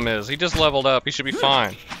problem is. He just leveled up. He should be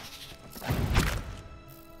fine.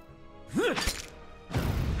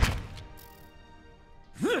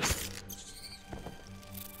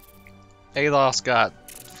 Aloth's got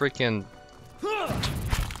freaking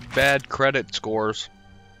bad credit scores.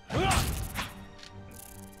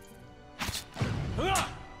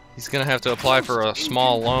 He's gonna have to apply for a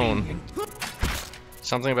small loan.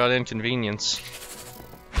 Something about inconvenience.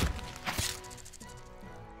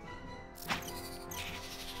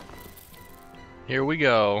 Here we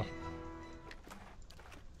go.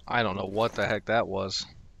 I don't know what the heck that was.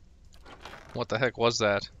 What the heck was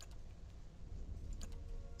that?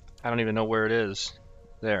 I don't even know where it is.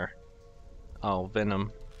 There. Oh,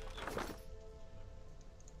 venom.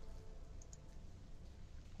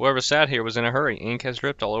 Whoever sat here was in a hurry. Ink has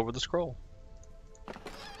dripped all over the scroll.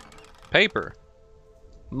 Paper.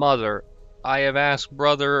 Mother, I have asked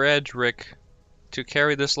Brother Edric to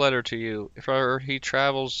carry this letter to you, for he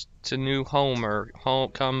travels to New Homer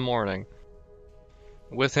come morning.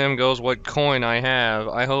 With him goes what coin I have.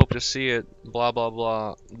 I hope to see it, blah blah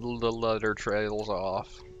blah. The letter trails off.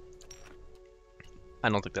 I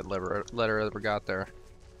don't think that letter ever got there.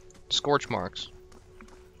 Scorch marks.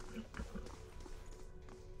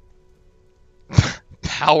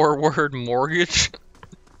 Power word mortgage?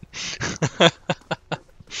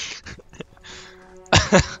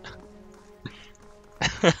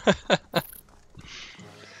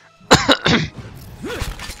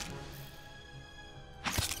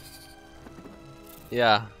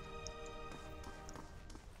 Yeah.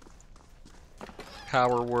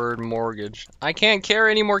 Power word mortgage. I can't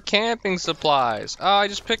carry any more camping supplies. Oh, I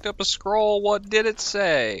just picked up a scroll. What did it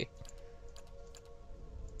say?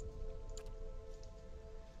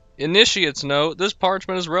 Initiate's note. This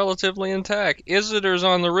parchment is relatively intact. Visitors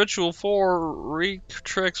on the ritual for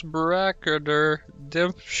Retrix Barakader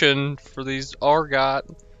Redemption for these Argot.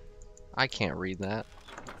 I can't read that.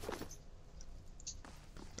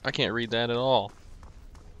 I can't read that at all.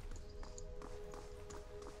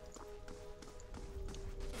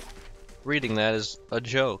 Reading that is a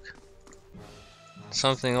joke.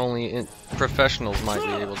 Something only professionals might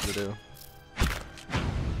be able to do.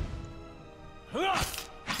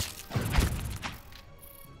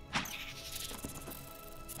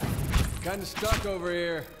 Kinda stuck over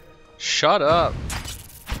here. Shut up.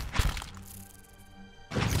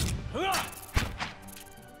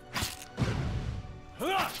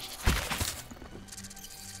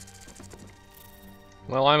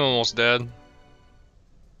 Well, I'm almost dead.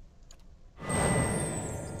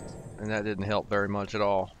 And that didn't help very much at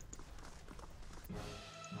all.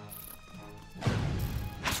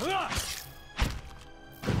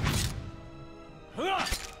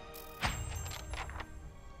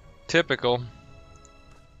 Typical.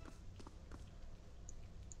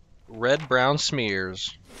 Red-brown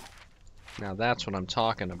smears. Now that's what I'm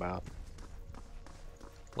talking about.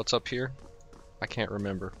 What's up here? I can't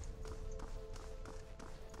remember.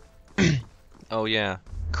 Oh yeah,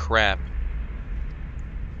 crap.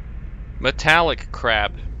 Metallic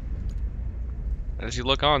crap. As you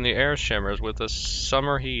look on, the air shimmers with the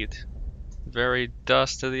summer heat. Very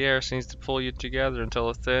dust of the air seems to pull you together until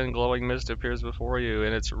a thin, glowing mist appears before you.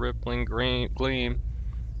 In its rippling gleam,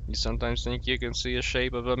 you sometimes think you can see a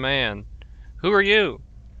shape of a man. Who are you?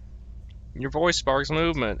 Your voice sparks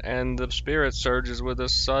movement, and the spirit surges with a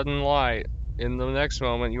sudden light. In the next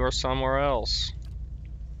moment, you are somewhere else.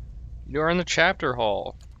 You are in the chapter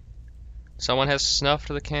hall. Someone has snuffed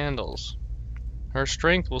the candles. Her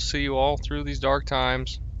strength will see you all through these dark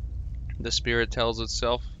times. The spirit tells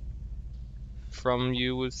itself from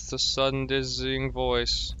you with a sudden dizzying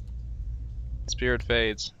voice. The spirit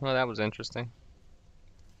fades. Well, that was interesting.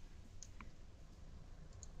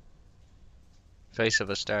 Face of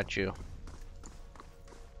a statue.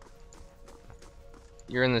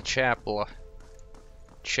 You're in the chapel.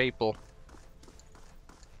 Chapel.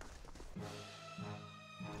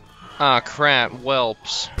 Ah, crap.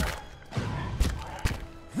 Whelps.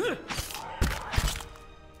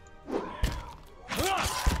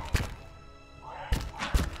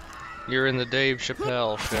 You're in the Dave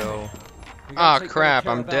Chappelle show. Ah, crap.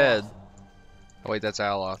 I'm dead. Oh, wait, that's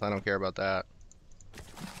Aloth. I don't care about that.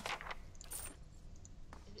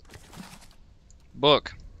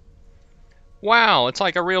 Book. Wow, it's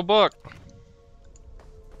like a real book.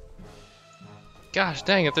 Gosh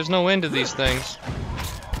dang it, there's no end to these things.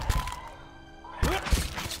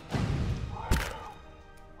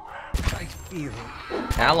 I feel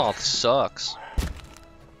Aloth sucks.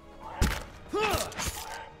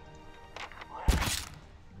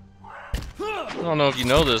 I don't know if you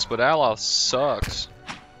know this, but Aloth sucks.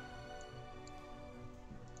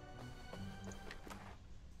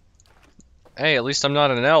 Hey, at least I'm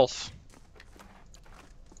not an elf.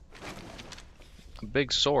 A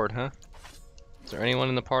big sword, huh? Is there anyone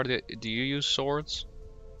in the party that... Do you use swords?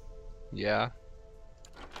 Yeah.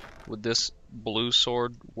 Would this blue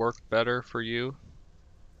sword work better for you?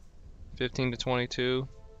 15 to 22?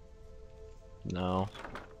 No.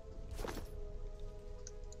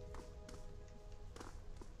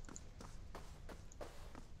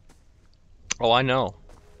 Oh, I know.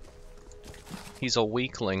 He's a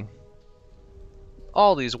weakling.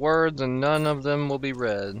 All these words and none of them will be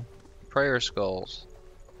read. Prayer skulls.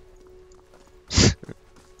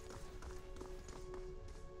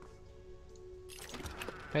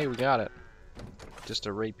 Hey, we got it. Just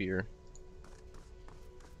a rapier.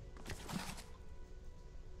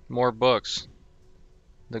 More books.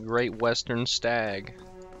 The Great Western Stag.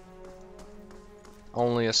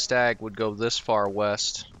 Only a stag would go this far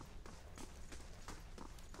west.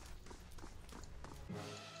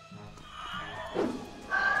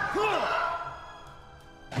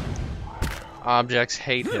 Objects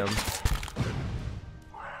hate him.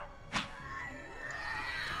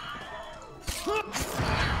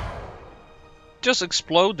 Just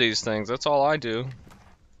explode these things, that's all I do.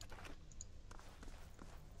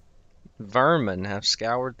 Vermin have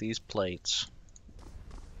scoured these plates.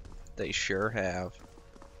 They sure have.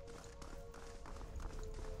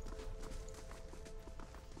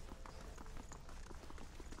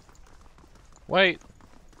 Wait.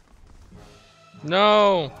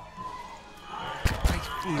 No!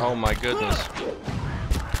 Oh my goodness.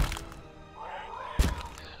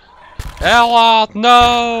 Ella,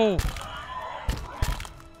 no!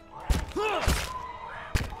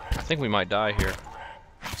 I think we might die here.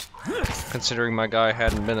 Considering my guy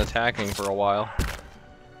hadn't been attacking for a while.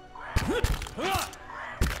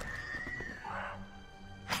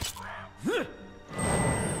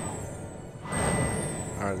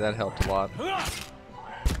 Alright, that helped a lot.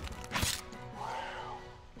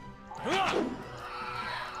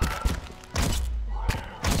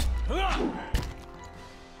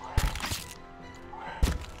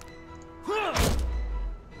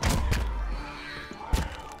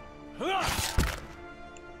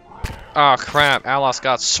 Oh crap, Alos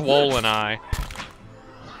got swollen eye.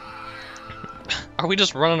 Are we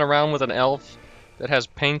just running around with an elf that has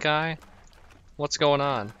pink eye? What's going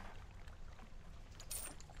on?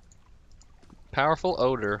 Powerful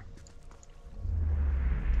odor.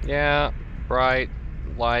 Yeah, right,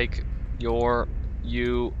 like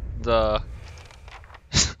you the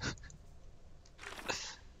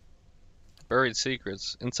buried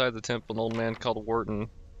secrets. Inside the temple, an old man called Wharton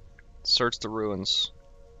searched the ruins.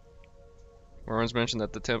 Warren's mentioned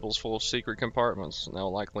that the temple's full of secret compartments. Now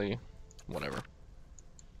likely, whatever.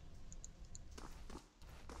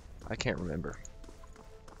 I can't remember.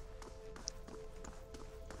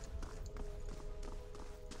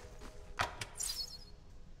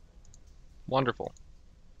 Wonderful.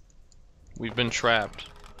 We've been trapped.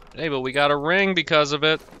 Hey, but we got a ring because of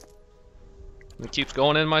it. It keeps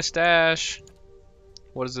going in my stash.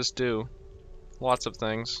 What does this do? Lots of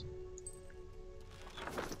things.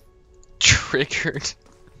 Triggered.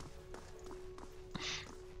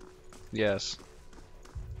 Yes.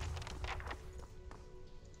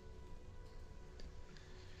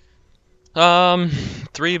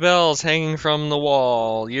 Three bells hanging from the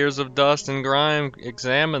wall. Years of dust and grime.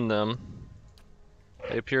 Examine them.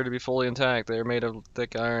 They appear to be fully intact. They are made of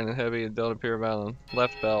thick iron and heavy and don't appear violent.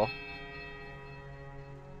 Left bell.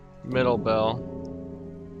 Middle bell.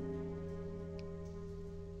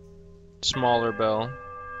 Smaller bell.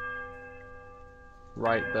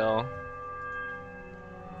 Right bell.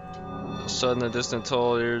 Sudden and distant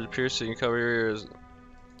toll, ears piercing, cover your ears.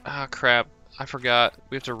 Ah, crap. I forgot.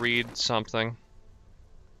 We have to read something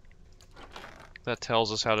that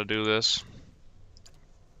tells us how to do this.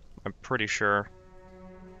 I'm pretty sure.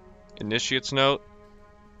 Initiate's note.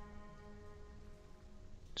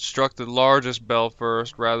 Struck the largest bell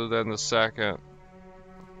first rather than the second.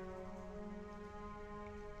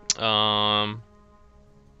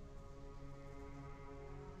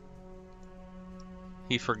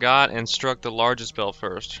 He forgot and struck the largest bell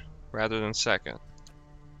first rather than second.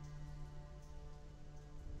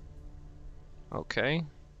 Okay.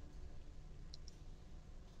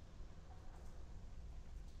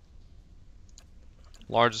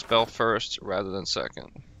 Largest bell first rather than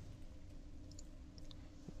second.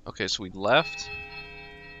 Okay, so we left,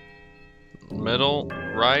 middle,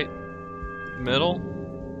 right, middle.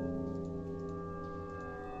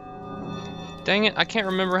 Dang it, I can't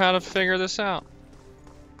remember how to figure this out.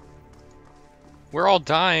 We're all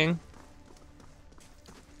dying.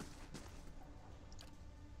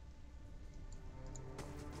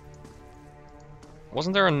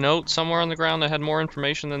 Wasn't there a note somewhere on the ground that had more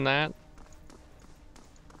information than that?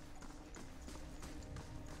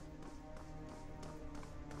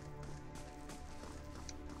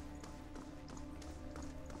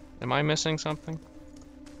 Am I missing something?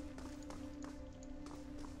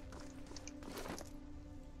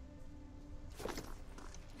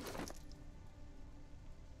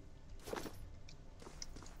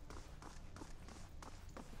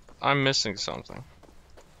 I'm missing something.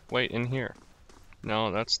 Wait, in here.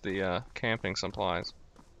 No, that's the camping supplies.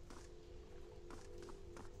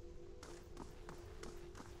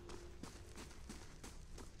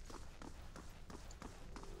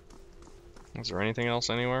 Is there anything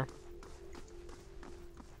else anywhere?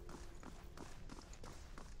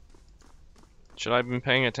 Should I have been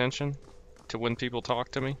paying attention to when people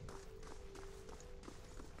talk to me?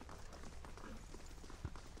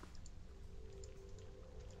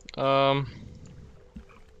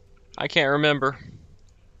 I can't remember.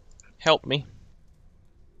 Help me.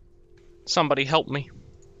 Somebody help me.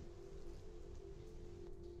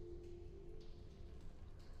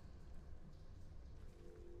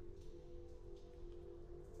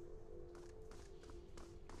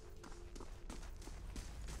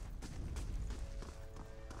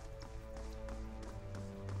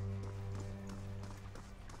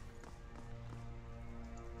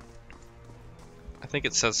 I think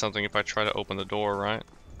it says something if I try to open the door, right?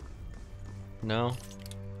 No?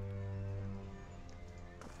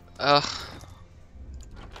 Ugh.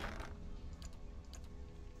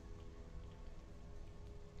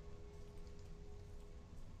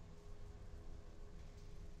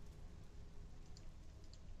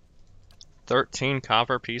 $13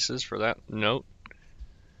 copper pieces for that note.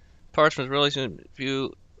 Parchment relation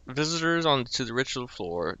view visitors onto the ritual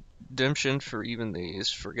floor. Redemption for even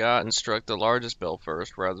these. Forgot and struck the largest bell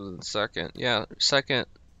first rather than second. Yeah, second.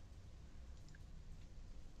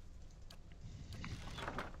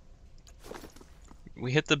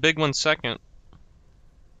 We hit the big one second.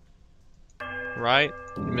 Right,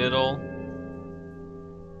 middle,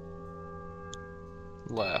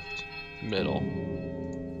 left, middle.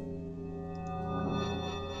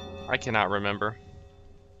 I cannot remember.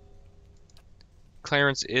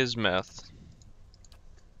 Clarence is meth.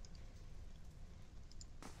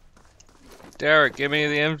 Derek, give me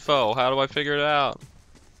the info. How do I figure it out?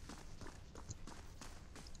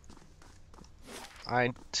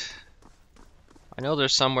 I know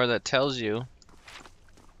there's somewhere that tells you.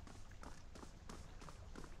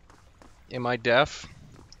 Am I deaf?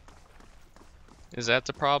 Is that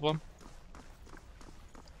the problem?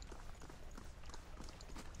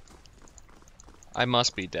 I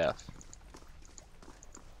must be deaf.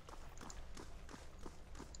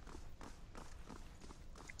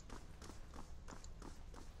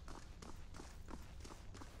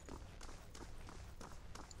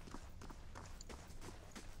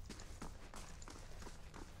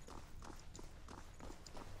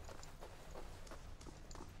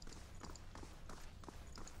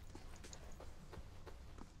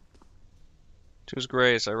 To His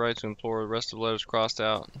Grace, I write to implore the rest of the letters crossed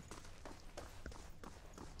out.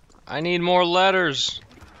 I need more letters.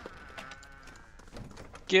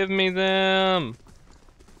 Give me them.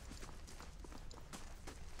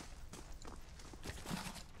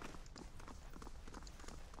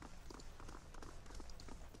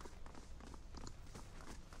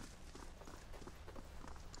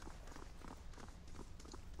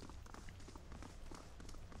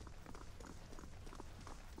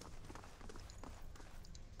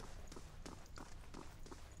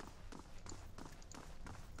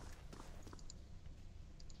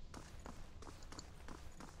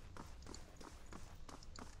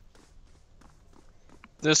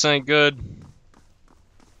 This ain't good.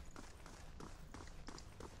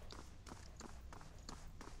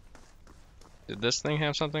 Did this thing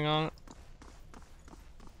have something on it?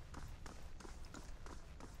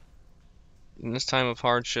 In this time of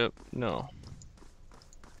hardship, no.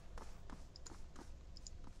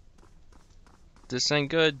 This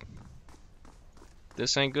ain't good.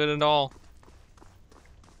 This ain't good at all.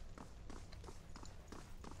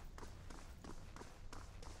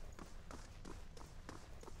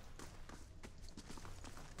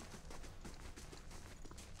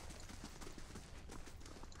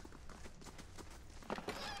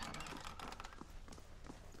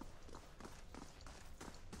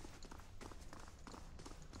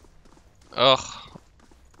 Ugh.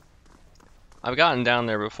 I've gotten down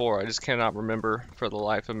there before. I just cannot remember for the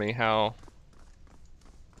life of me how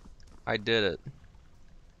I did it.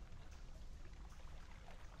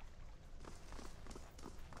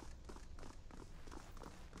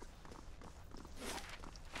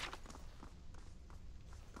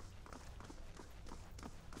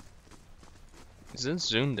 Is it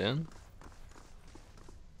zoomed in?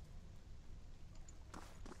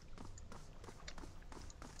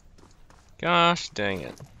 Gosh dang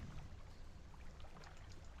it.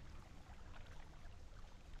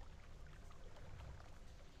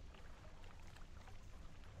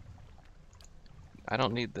 I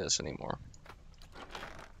don't need this anymore.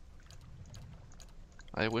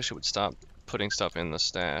 I wish it would stop putting stuff in the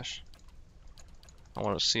stash. I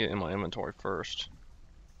want to see it in my inventory first.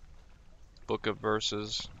 Book of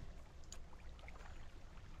Verses.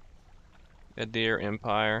 Adir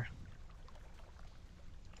Empire.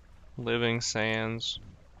 Living Sands.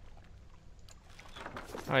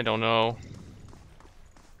 I don't know.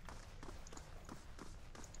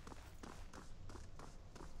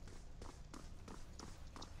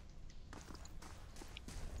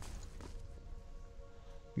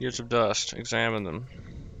 Years of Dust. Examine them.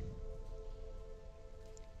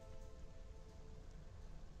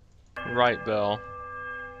 Right bell.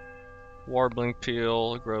 Warbling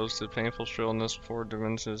peal grows to painful shrillness before it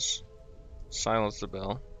diminishes. Silence the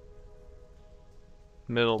bell.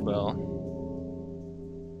 Middle bell.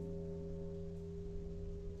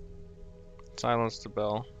 Silence the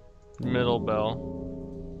bell. Middle bell.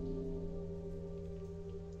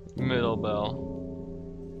 Middle bell.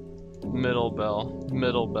 Middle bell.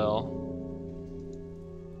 Middle bell.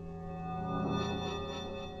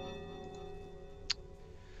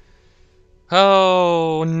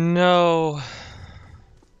 Oh no.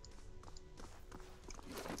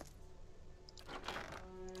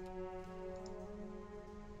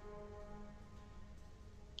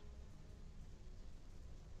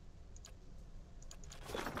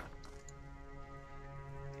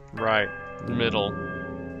 Right, middle,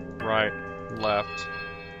 right, left.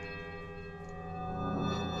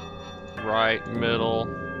 Right, middle,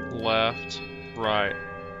 left, right.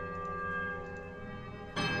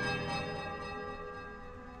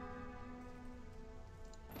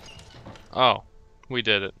 Oh, we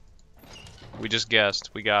did it. We just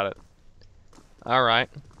guessed. We got it. Alright.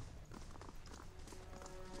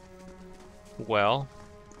 Well,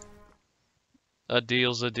 a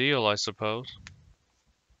deal's a deal, I suppose.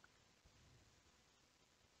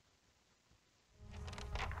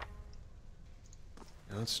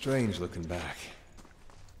 Now it's strange looking back.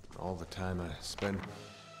 All the time I spend...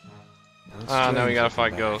 Ah, now we gotta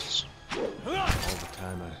fight ghosts. All the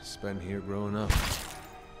time I spent here growing up.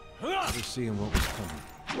 Never seeing what was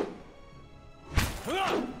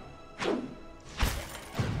coming.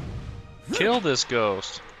 Kill this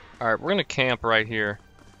ghost. Alright, we're gonna camp right here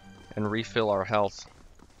and refill our health.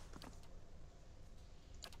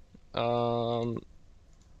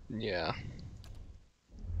 Yeah.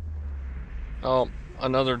 Oh,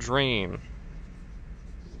 another dream.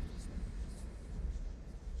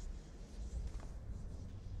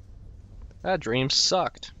 That dream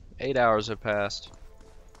sucked. 8 hours have passed.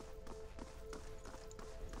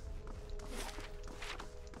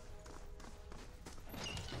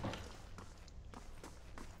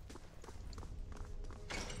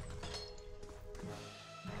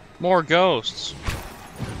 More ghosts.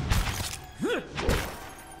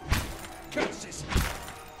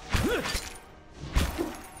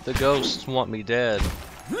 The ghosts want me dead.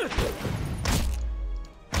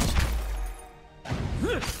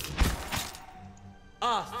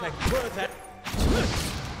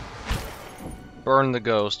 Burn the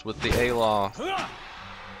ghost with the Aloth.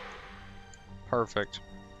 Perfect.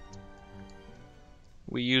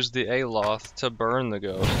 We used the Aloth to burn the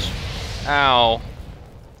ghost. Ow.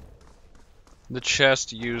 The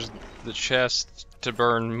chest used the chest to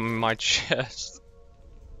burn my chest.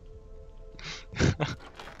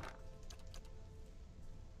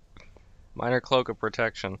 Minor cloak of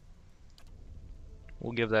protection.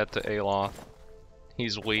 We'll give that to Aloth.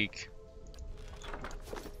 He's weak.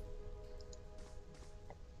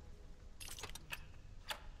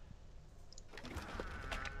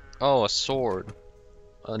 Oh, a sword.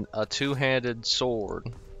 A two-handed sword.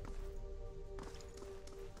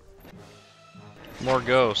 More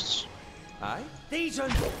ghosts. Aye? These are...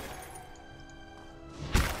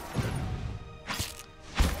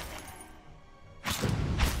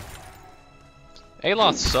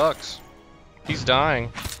 Aloth sucks. He's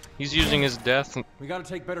dying. He's using his death We gotta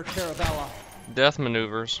take better care of Ella. death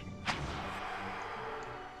maneuvers.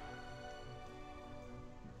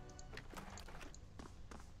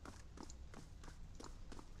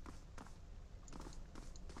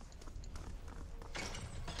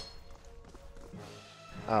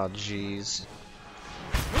 Oh jeez.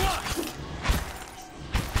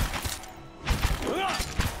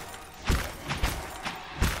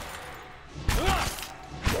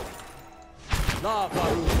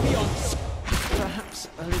 Perhaps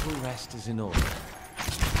a little rest is in order.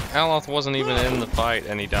 Aloth wasn't even in the fight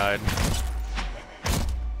and he died.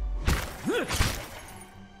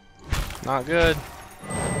 Not good.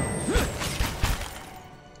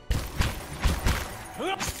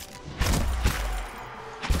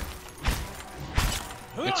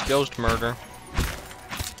 It's ghost murder.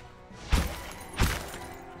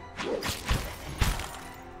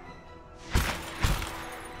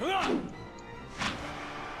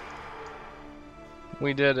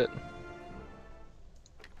 We did it.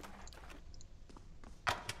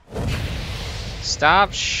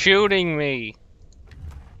 Stop shooting me.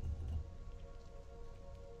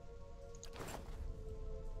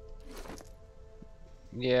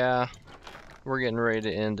 Yeah, we're getting ready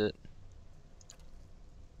to end it.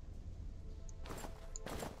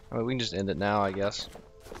 I mean, we can just end it now, I guess.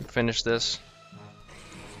 Finish this.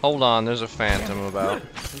 Hold on, there's a phantom about.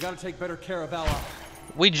 We gotta take better care of Ella.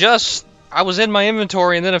 I was in my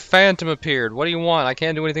inventory and then a phantom appeared. What do you want? I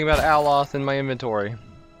can't do anything about Aloth in my inventory.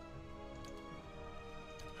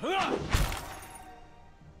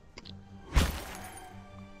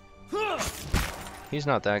 He's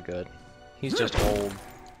not that good. He's just old.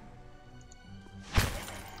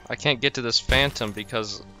 I can't get to this phantom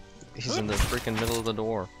because he's in the freaking middle of the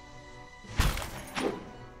door.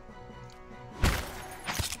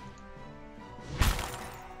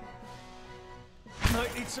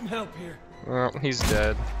 Might need some help here. Well, he's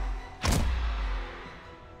dead.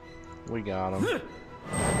 We got him.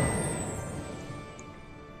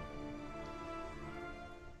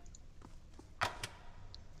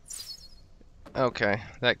 Okay,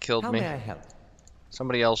 that killed me. How may I help?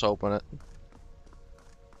 Somebody else open it.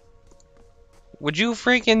 Would you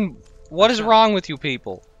freaking... What is wrong with you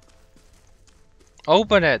people?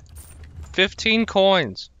 Open it! 15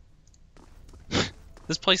 coins!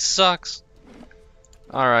 This place sucks.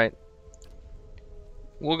 Alright.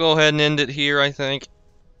 We'll go ahead and end it here, I think.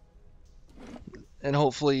 And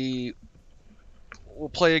hopefully... we'll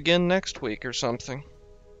play again next week or something.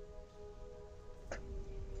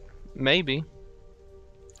 Maybe.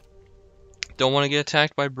 Don't want to get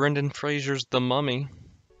attacked by Brendan Fraser's The Mummy.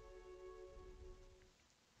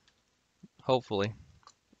 Hopefully.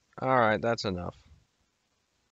 Alright, that's enough.